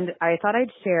 And I thought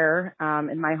I'd share,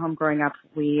 in my home growing up,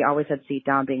 we always had seat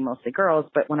down being mostly girls.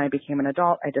 But when I became an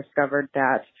adult, I discovered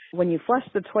that when you flush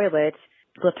the toilet,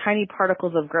 the tiny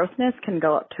particles of grossness can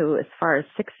go up to as far as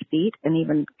 6 feet and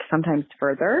even sometimes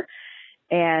further.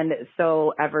 And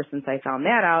so ever since I found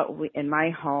that out, in my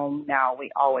home now,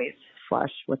 we always flush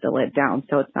with the lid down.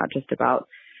 So it's not just about,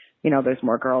 there's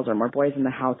more girls or more boys in the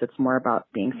house. It's more about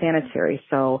being sanitary.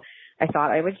 So I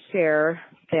thought I would share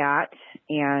that,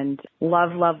 and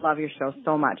love, love, love your show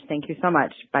so much. Thank you so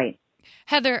much. Bye.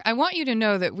 Heather, I want you to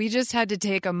know that we just had to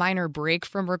take a minor break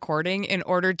from recording in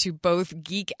order to both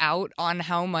geek out on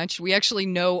how much we actually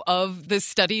know of the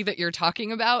study that you're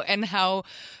talking about, and how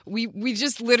we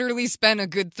just literally spent a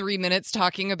good 3 minutes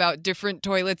talking about different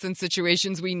toilets and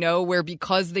situations we know where,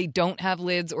 because they don't have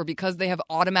lids or because they have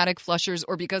automatic flushers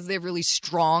or because they have really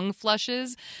strong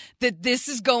flushes, that this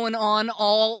is going on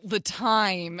all the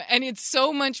time. And it's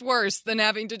so much worse than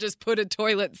having to just put a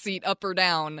toilet seat up or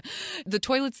down. The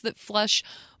toilets that flush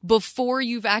before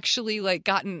you've actually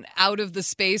gotten out of the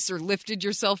space or lifted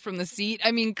yourself from the seat.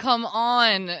 I mean, come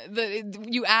on.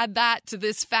 You add that to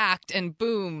this fact and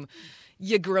boom,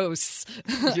 you're gross.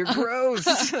 You're gross.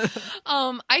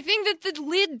 I think that the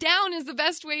lid down is the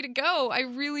best way to go. I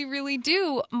really, really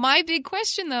do. My big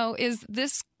question, though, is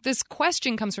this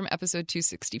question comes from episode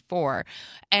 264,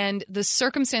 and the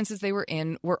circumstances they were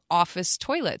in were office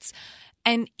toilets.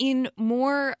 And in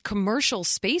more commercial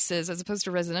spaces, as opposed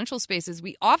to residential spaces,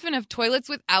 we often have toilets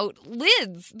without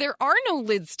lids. There are no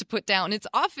lids to put down. It's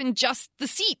often just the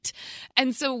seat.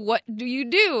 And so what do you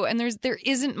do? And there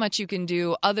isn't much you can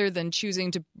do other than choosing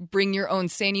to bring your own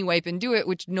Sani wipe and do it,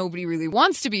 which nobody really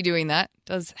wants to be doing that. It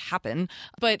does happen.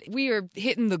 But we are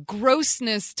hitting the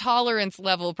grossness tolerance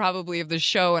level probably of the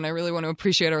show, and I really want to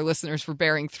appreciate our listeners for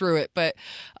bearing through it. But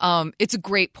it's a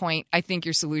great point. I think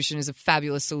your solution is a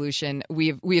fabulous solution. We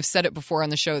have said it before on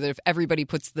the show that if everybody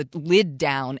puts the lid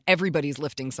down, everybody's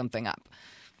lifting something up.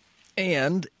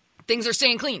 And things are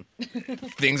staying clean.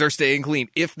 Things are staying clean.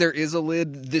 If there is a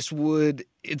lid, this would,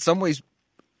 in some ways,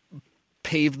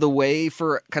 pave the way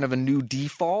for kind of a new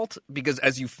default, because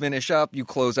as you finish up, you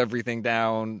close everything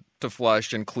down to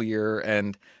flush and clear,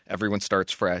 and everyone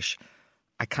starts fresh.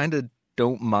 I kind of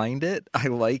don't mind it. I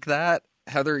like that.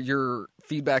 Heather, your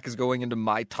feedback is going into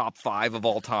my top 5 of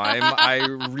all time. I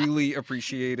really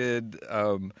appreciated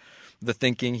the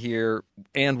thinking here,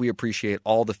 and we appreciate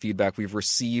all the feedback we've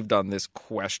received on this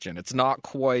question. It's not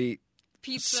quite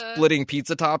splitting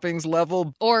pizza toppings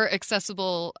level or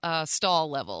accessible stall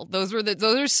level. Those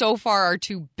are so far our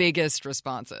 2 biggest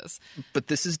responses. But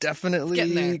this is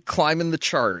definitely climbing the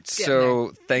charts.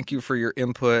 So thank you for your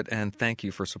input, and thank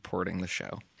you for supporting the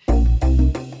show.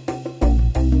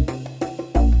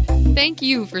 Thank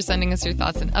you for sending us your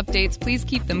thoughts and updates. Please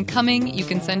keep them coming. You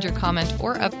can send your comment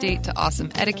or update to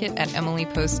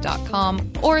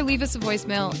awesomeetiquette@emilypost.com, or leave us a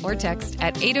voicemail or text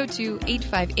at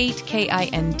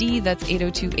 802-858-KIND. That's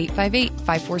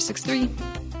 802-858-5463.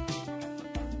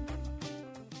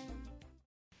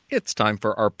 It's time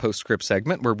for our postscript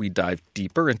segment where we dive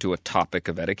deeper into a topic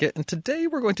of etiquette, and today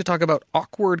we're going to talk about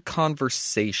awkward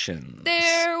conversations.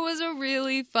 There was a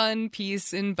really fun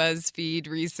piece in BuzzFeed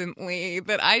recently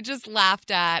that I just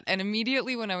laughed at, and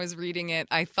immediately when I was reading it,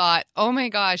 I thought, oh my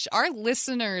gosh, our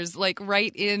listeners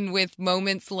write in with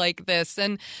moments like this,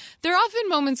 and they're often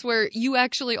moments where you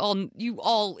actually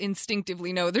all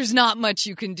instinctively know there's not much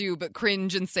you can do but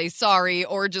cringe and say sorry,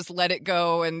 or just let it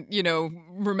go and,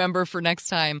 remember for next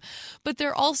time. But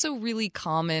they're also really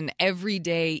common,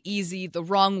 everyday, easy. The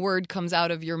wrong word comes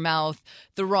out of your mouth.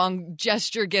 The wrong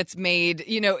gesture gets made.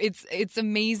 it's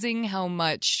amazing how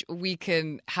much we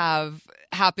can have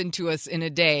happen to us in a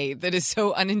day that is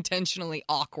so unintentionally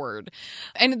awkward.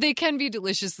 And they can be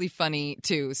deliciously funny,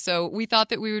 too. So we thought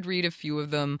that we would read a few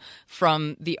of them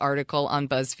from the article on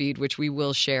BuzzFeed, which we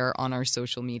will share on our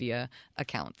social media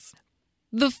accounts.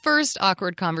 The first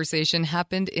awkward conversation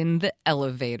happened in the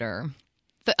elevator.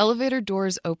 The elevator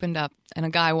doors opened up and a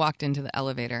guy walked into the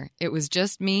elevator. It was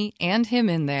just me and him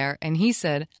in there, and he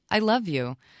said, "I love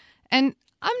you." And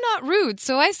I'm not rude,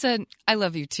 so I said, "I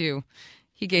love you too."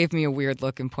 He gave me a weird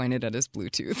look and pointed at his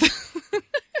Bluetooth.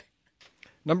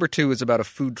 Number 2 is about a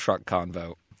food truck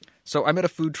convo. So I'm at a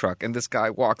food truck, and this guy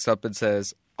walks up and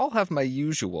says, "I'll have my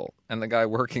usual." And the guy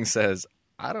working says,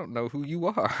 "I don't know who you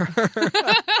are."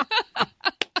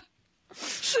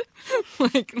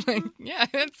 like, yeah,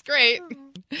 that's great.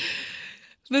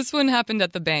 This one happened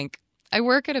at the bank. I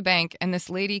work at a bank, and this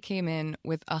lady came in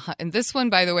with and this one,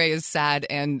 by the way, is sad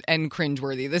and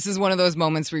cringeworthy. This is one of those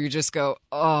moments where you just go,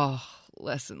 oh,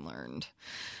 lesson learned.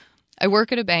 I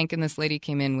work at a bank, and this lady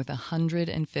came in with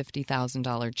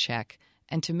 $150,000 check.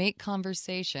 And to make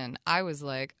conversation, I was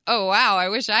like, oh, wow, I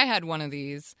wish I had one of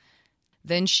these.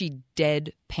 Then she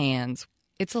deadpans.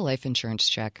 "It's a life insurance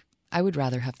check. I would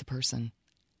rather have the person."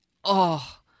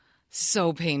 Oh,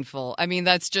 so painful. I mean,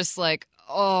 that's just like,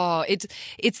 oh,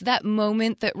 it's that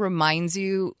moment that reminds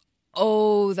you,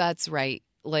 oh, that's right.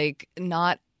 Like,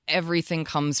 not everything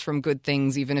comes from good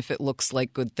things, even if it looks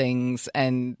like good things.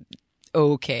 And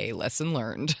okay, lesson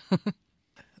learned.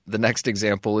 The next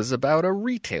example is about a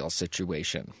retail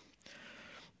situation.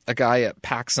 A guy at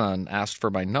PacSun asked for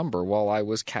my number while I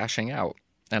was cashing out.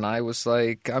 And I was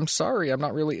like, "I'm sorry, I'm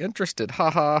not really interested.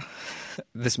 Haha."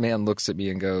 This man looks at me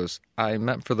and goes, "I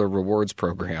meant for the rewards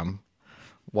program.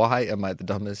 Why am I the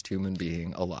dumbest human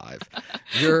being alive?"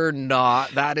 You're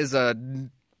not. That is a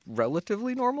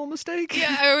relatively normal mistake.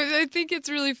 Yeah, I think it's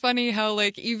really funny how,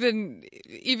 like, even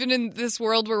in this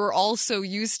world where we're all so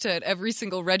used to at every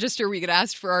single register we get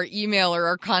asked for our email or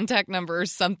our contact number or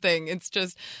something. It's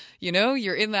just,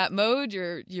 you're in that mode.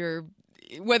 You're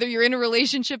whether you're in a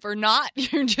relationship or not,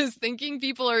 you're just thinking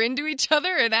people are into each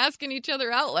other and asking each other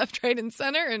out left, right, and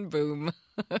center, and boom.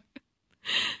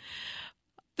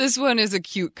 This one is a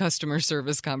cute customer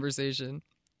service conversation.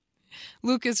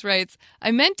 Lucas writes,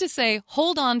 "I meant to say,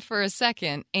 'hold on for a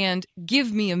second' and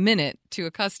 'give me a minute' to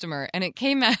a customer, and it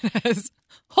came out as,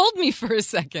 'hold me for a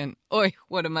second.' Oi,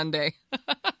 what a Monday."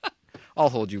 I'll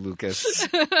hold you, Lucas.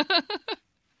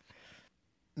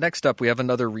 Next up, we have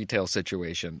another retail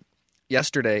situation.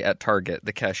 Yesterday at Target,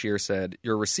 the cashier said,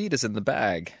 "Your receipt is in the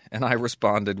bag." And I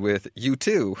responded with, "You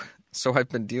too." So I've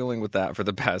been dealing with that for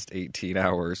the past 18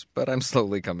 hours, but I'm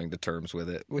slowly coming to terms with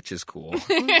it, which is cool.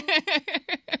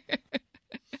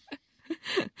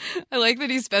 I like that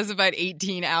he specified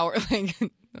 18 hours.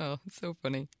 Oh, it's so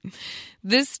funny.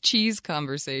 This cheese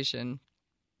conversation.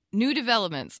 New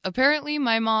developments. Apparently,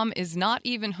 my mom is not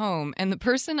even home, and the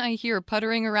person I hear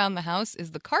puttering around the house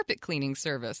is the carpet cleaning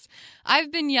service.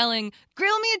 I've been yelling,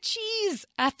 "Grill me a cheese!"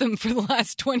 at them for the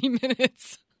last 20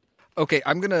 minutes. Okay,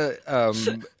 I'm going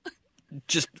to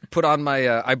just put on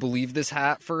my I believe this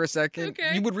hat for a second.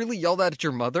 Okay. You would really yell that at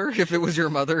your mother if it was your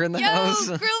mother in the house?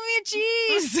 Yo, grill me a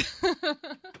cheese!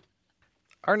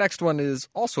 Our next one is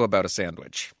also about a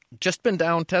sandwich. Just been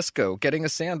down Tesco getting a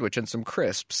sandwich and some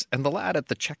crisps, and the lad at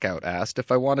the checkout asked if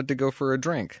I wanted to go for a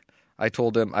drink. I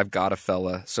told him I've got a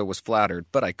fella, so was flattered,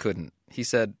 but I couldn't. He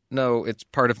said, "No, it's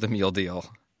part of the meal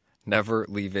deal. Never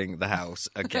leaving the house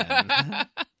again."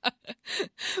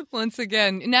 Once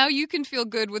again, now you can feel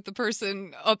good with the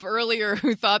person up earlier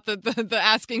who thought that the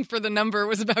asking for the number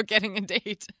was about getting a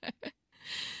date.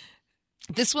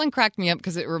 This one cracked me up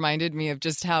because it reminded me of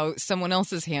just how someone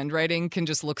else's handwriting can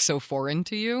just look so foreign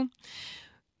to you.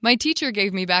 My teacher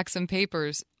gave me back some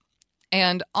papers,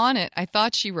 and on it, I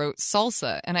thought she wrote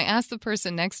salsa. And I asked the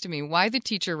person next to me why the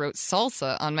teacher wrote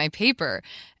salsa on my paper.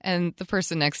 And the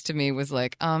person next to me was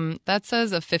like, that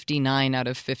says a 59 out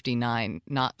of 59,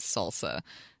 not salsa.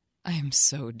 I am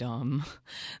so dumb.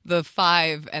 The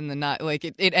 5 and the not, like,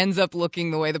 it ends up looking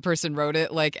the way the person wrote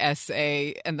it, like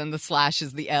S-A, and then the slash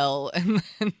is the L, and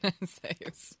then S-A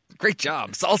is... Great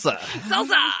job, salsa!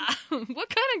 Salsa! What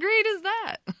kind of grade is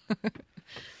that?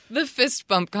 The fist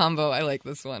bump combo, I like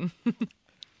this one.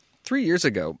 3 years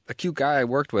ago, a cute guy I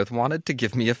worked with wanted to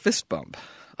give me a fist bump.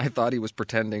 I thought he was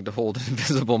pretending to hold an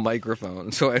invisible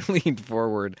microphone, so I leaned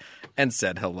forward and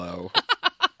said hello.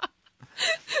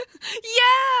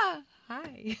 Yeah!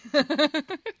 Hi.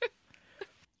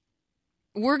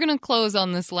 We're going to close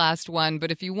on this last one,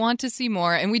 but if you want to see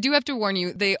more, and we do have to warn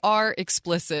you, they are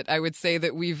explicit. I would say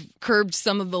that we've curbed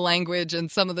some of the language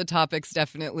and some of the topics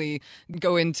definitely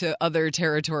go into other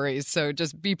territories, so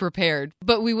just be prepared.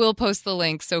 But we will post the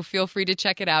link, so feel free to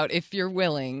check it out if you're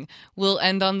willing. We'll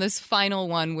end on this final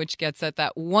one, which gets at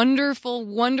that wonderful,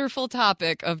 wonderful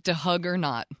topic of to hug or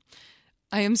not.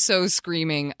 I am so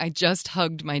screaming. I just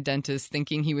hugged my dentist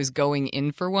thinking he was going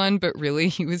in for one, but really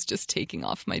he was just taking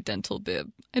off my dental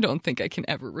bib. I don't think I can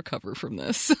ever recover from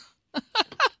this.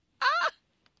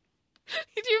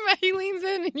 He leans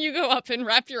in and you go up and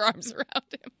wrap your arms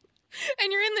around him.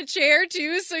 And you're in the chair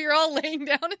too, so you're all laying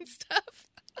down and stuff.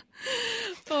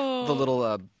 Oh. The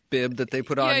little bib that they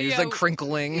put on you is like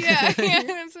crinkling. Yeah.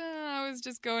 I was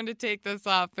just going to take this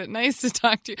off, but nice to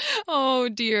talk to you. Oh,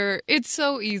 dear. It's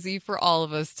so easy for all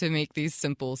of us to make these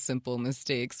simple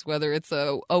mistakes, whether it's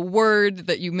a word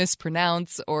that you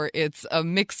mispronounce or it's a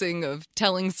mixing of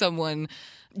telling someone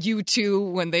you too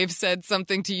when they've said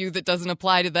something to you that doesn't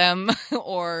apply to them,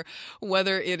 or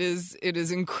whether it is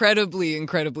incredibly,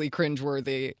 incredibly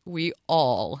cringeworthy. We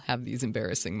all have these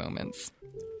embarrassing moments.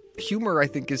 Humor, I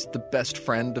think, is the best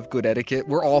friend of good etiquette.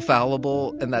 We're all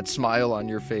fallible, and that smile on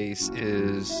your face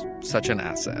is such an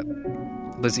asset.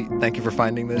 Lizzie, thank you for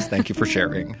finding this. Thank you for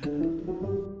sharing.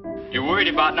 You're worried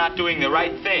about not doing the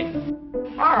right thing.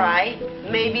 All right,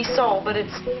 maybe so, but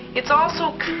it's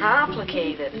also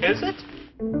complicated. Is it?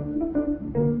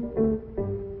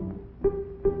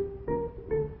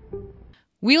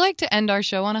 We like to end our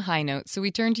show on a high note, so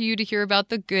we turn to you to hear about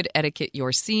the good etiquette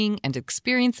you're seeing and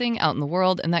experiencing out in the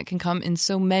world, and that can come in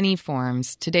so many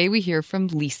forms. Today we hear from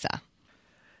Lisa.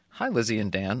 Hi, Lizzie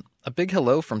and Dan. A big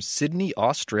hello from Sydney,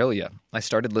 Australia. I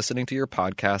started listening to your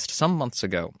podcast some months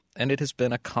ago, and it has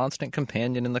been a constant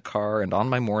companion in the car and on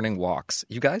my morning walks.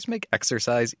 You guys make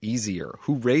exercise easier.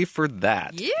 Hooray for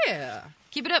that. Yeah.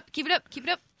 Keep it up, keep it up, keep it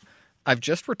up. I've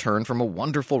just returned from a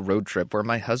wonderful road trip where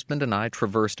my husband and I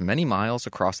traversed many miles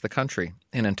across the country.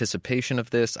 In anticipation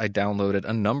of this, I downloaded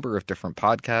a number of different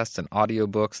podcasts and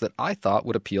audiobooks that I thought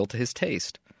would appeal to his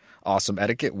taste. Awesome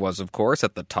Etiquette was, of course,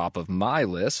 at the top of my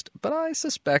list, but I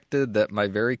suspected that my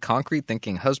very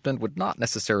concrete-thinking husband would not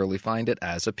necessarily find it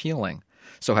as appealing,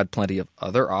 so had plenty of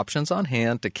other options on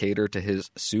hand to cater to his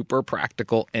super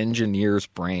practical engineer's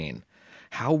brain.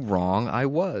 How wrong I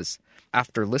was.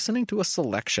 After listening to a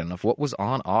selection of what was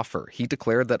on offer, he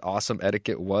declared that Awesome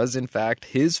Etiquette was, in fact,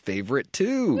 his favorite,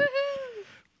 too. Woo-hoo.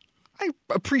 I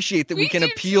appreciate that we can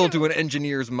appeal to an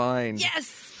engineer's mind.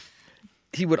 Yes!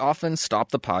 He would often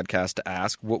stop the podcast to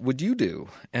ask, what would you do?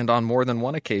 And on more than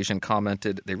one occasion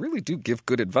commented, they really do give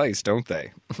good advice, don't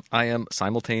they? I am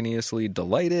simultaneously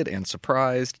delighted and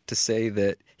surprised to say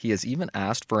that he has even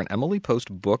asked for an Emily Post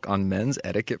book on men's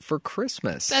etiquette for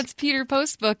Christmas. That's Peter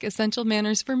Post's book, Essential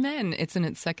Manners for Men. It's in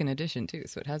its second edition, too,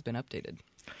 so it has been updated.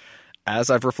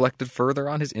 As I've reflected further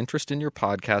on his interest in your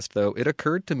podcast, though, it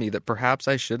occurred to me that perhaps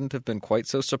I shouldn't have been quite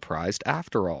so surprised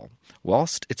after all.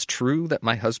 Whilst it's true that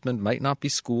my husband might not be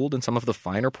schooled in some of the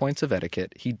finer points of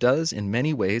etiquette, he does in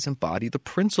many ways embody the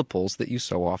principles that you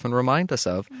so often remind us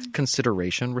of: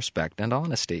 consideration, respect, and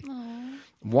honesty.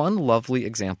 One lovely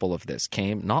example of this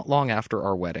came not long after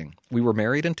our wedding. We were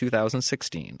married in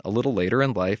 2016, a little later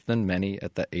in life than many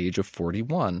at the age of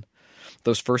 41.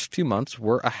 Those first few months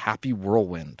were a happy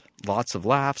whirlwind. Lots of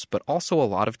laughs, but also a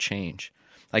lot of change.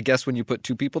 I guess when you put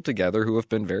two people together who have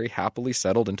been very happily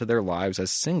settled into their lives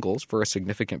as singles for a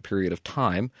significant period of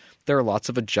time, there are lots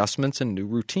of adjustments and new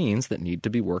routines that need to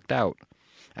be worked out.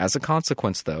 As a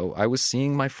consequence, though, I was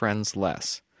seeing my friends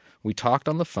less. We talked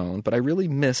on the phone, but I really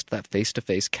missed that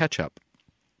face-to-face catch-up.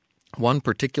 One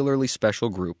particularly special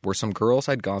group were some girls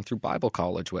I'd gone through Bible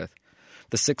college with.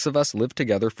 The six of us lived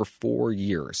together for 4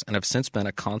 years and have since been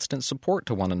a constant support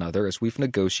to one another as we've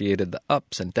negotiated the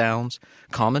ups and downs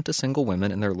common to single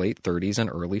women in their late 30s and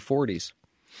early 40s.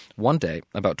 One day,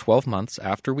 about 12 months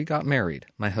after we got married,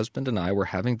 my husband and I were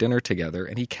having dinner together,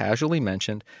 and he casually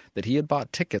mentioned that he had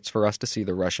bought tickets for us to see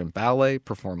the Russian ballet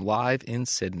perform live in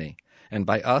Sydney. And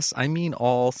by us, I mean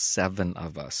all 7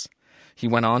 of us. He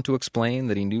went on to explain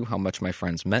that he knew how much my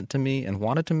friends meant to me and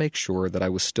wanted to make sure that I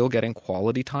was still getting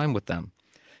quality time with them.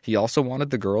 He also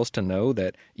wanted the girls to know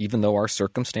that even though our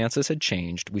circumstances had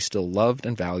changed, we still loved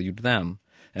and valued them,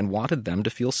 and wanted them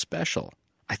to feel special.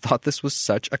 I thought this was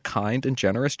such a kind and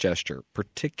generous gesture,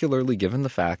 particularly given the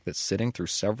fact that sitting through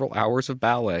several hours of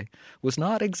ballet was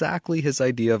not exactly his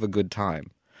idea of a good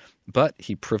time. But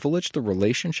he privileged the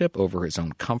relationship over his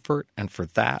own comfort, and for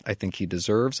that I think he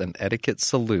deserves an etiquette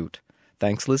salute.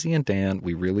 Thanks, Lizzie and Dan.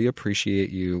 We really appreciate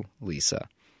you, Lisa.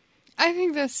 I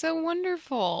think that's so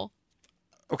wonderful.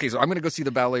 Okay, so I'm going to go see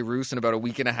the Ballet Russe in about a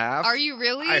week and a half. Are you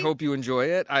really? I hope you enjoy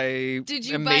it. Did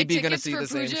you buy tickets for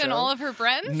Pooja and all of her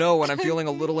friends? No, and I'm feeling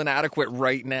a little inadequate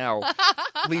right now.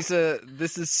 Lisa,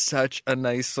 this is such a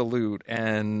nice salute,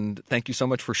 and thank you so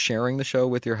much for sharing the show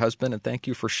with your husband, and thank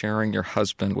you for sharing your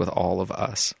husband with all of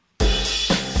us.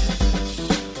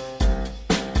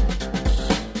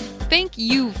 Thank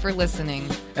you for listening.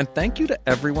 And thank you to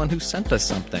everyone who sent us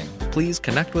something. Please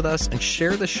connect with us and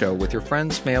share the show with your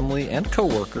friends, family, and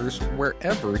coworkers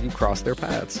wherever you cross their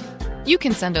paths. You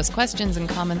can send us questions and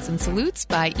comments and salutes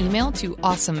by email to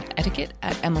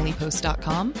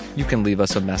awesomeetiquette@emilypost.com. You can leave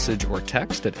us a message or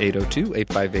text at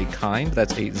 802-858-KIND.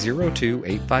 That's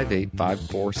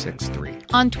 802-858-5463.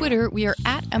 On Twitter, we are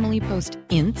at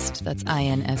EmilyPostInst, that's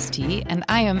INST, and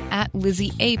I am at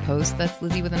Lizzie A. Post, that's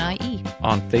Lizzie with an IE.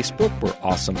 On Facebook, we're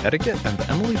Awesome Etiquette and the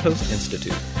Emily Post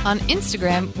Institute. On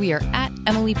Instagram, we are at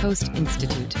Emily Post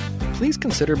Institute. Please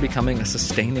consider becoming a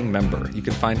sustaining member. You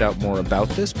can find out more about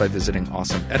this by visiting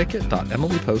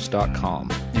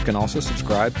awesomeetiquette.emilypost.com. You can also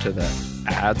subscribe to the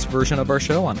ads version of our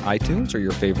show on iTunes or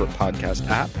your favorite podcast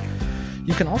app.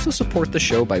 You can also support the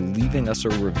show by leaving us a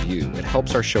review. It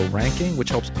helps our show ranking, which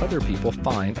helps other people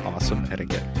find Awesome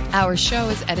Etiquette. Our show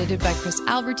is edited by Chris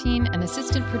Albertine and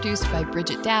assistant produced by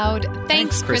Bridget Dowd.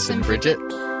 Thanks Chris and Bridget.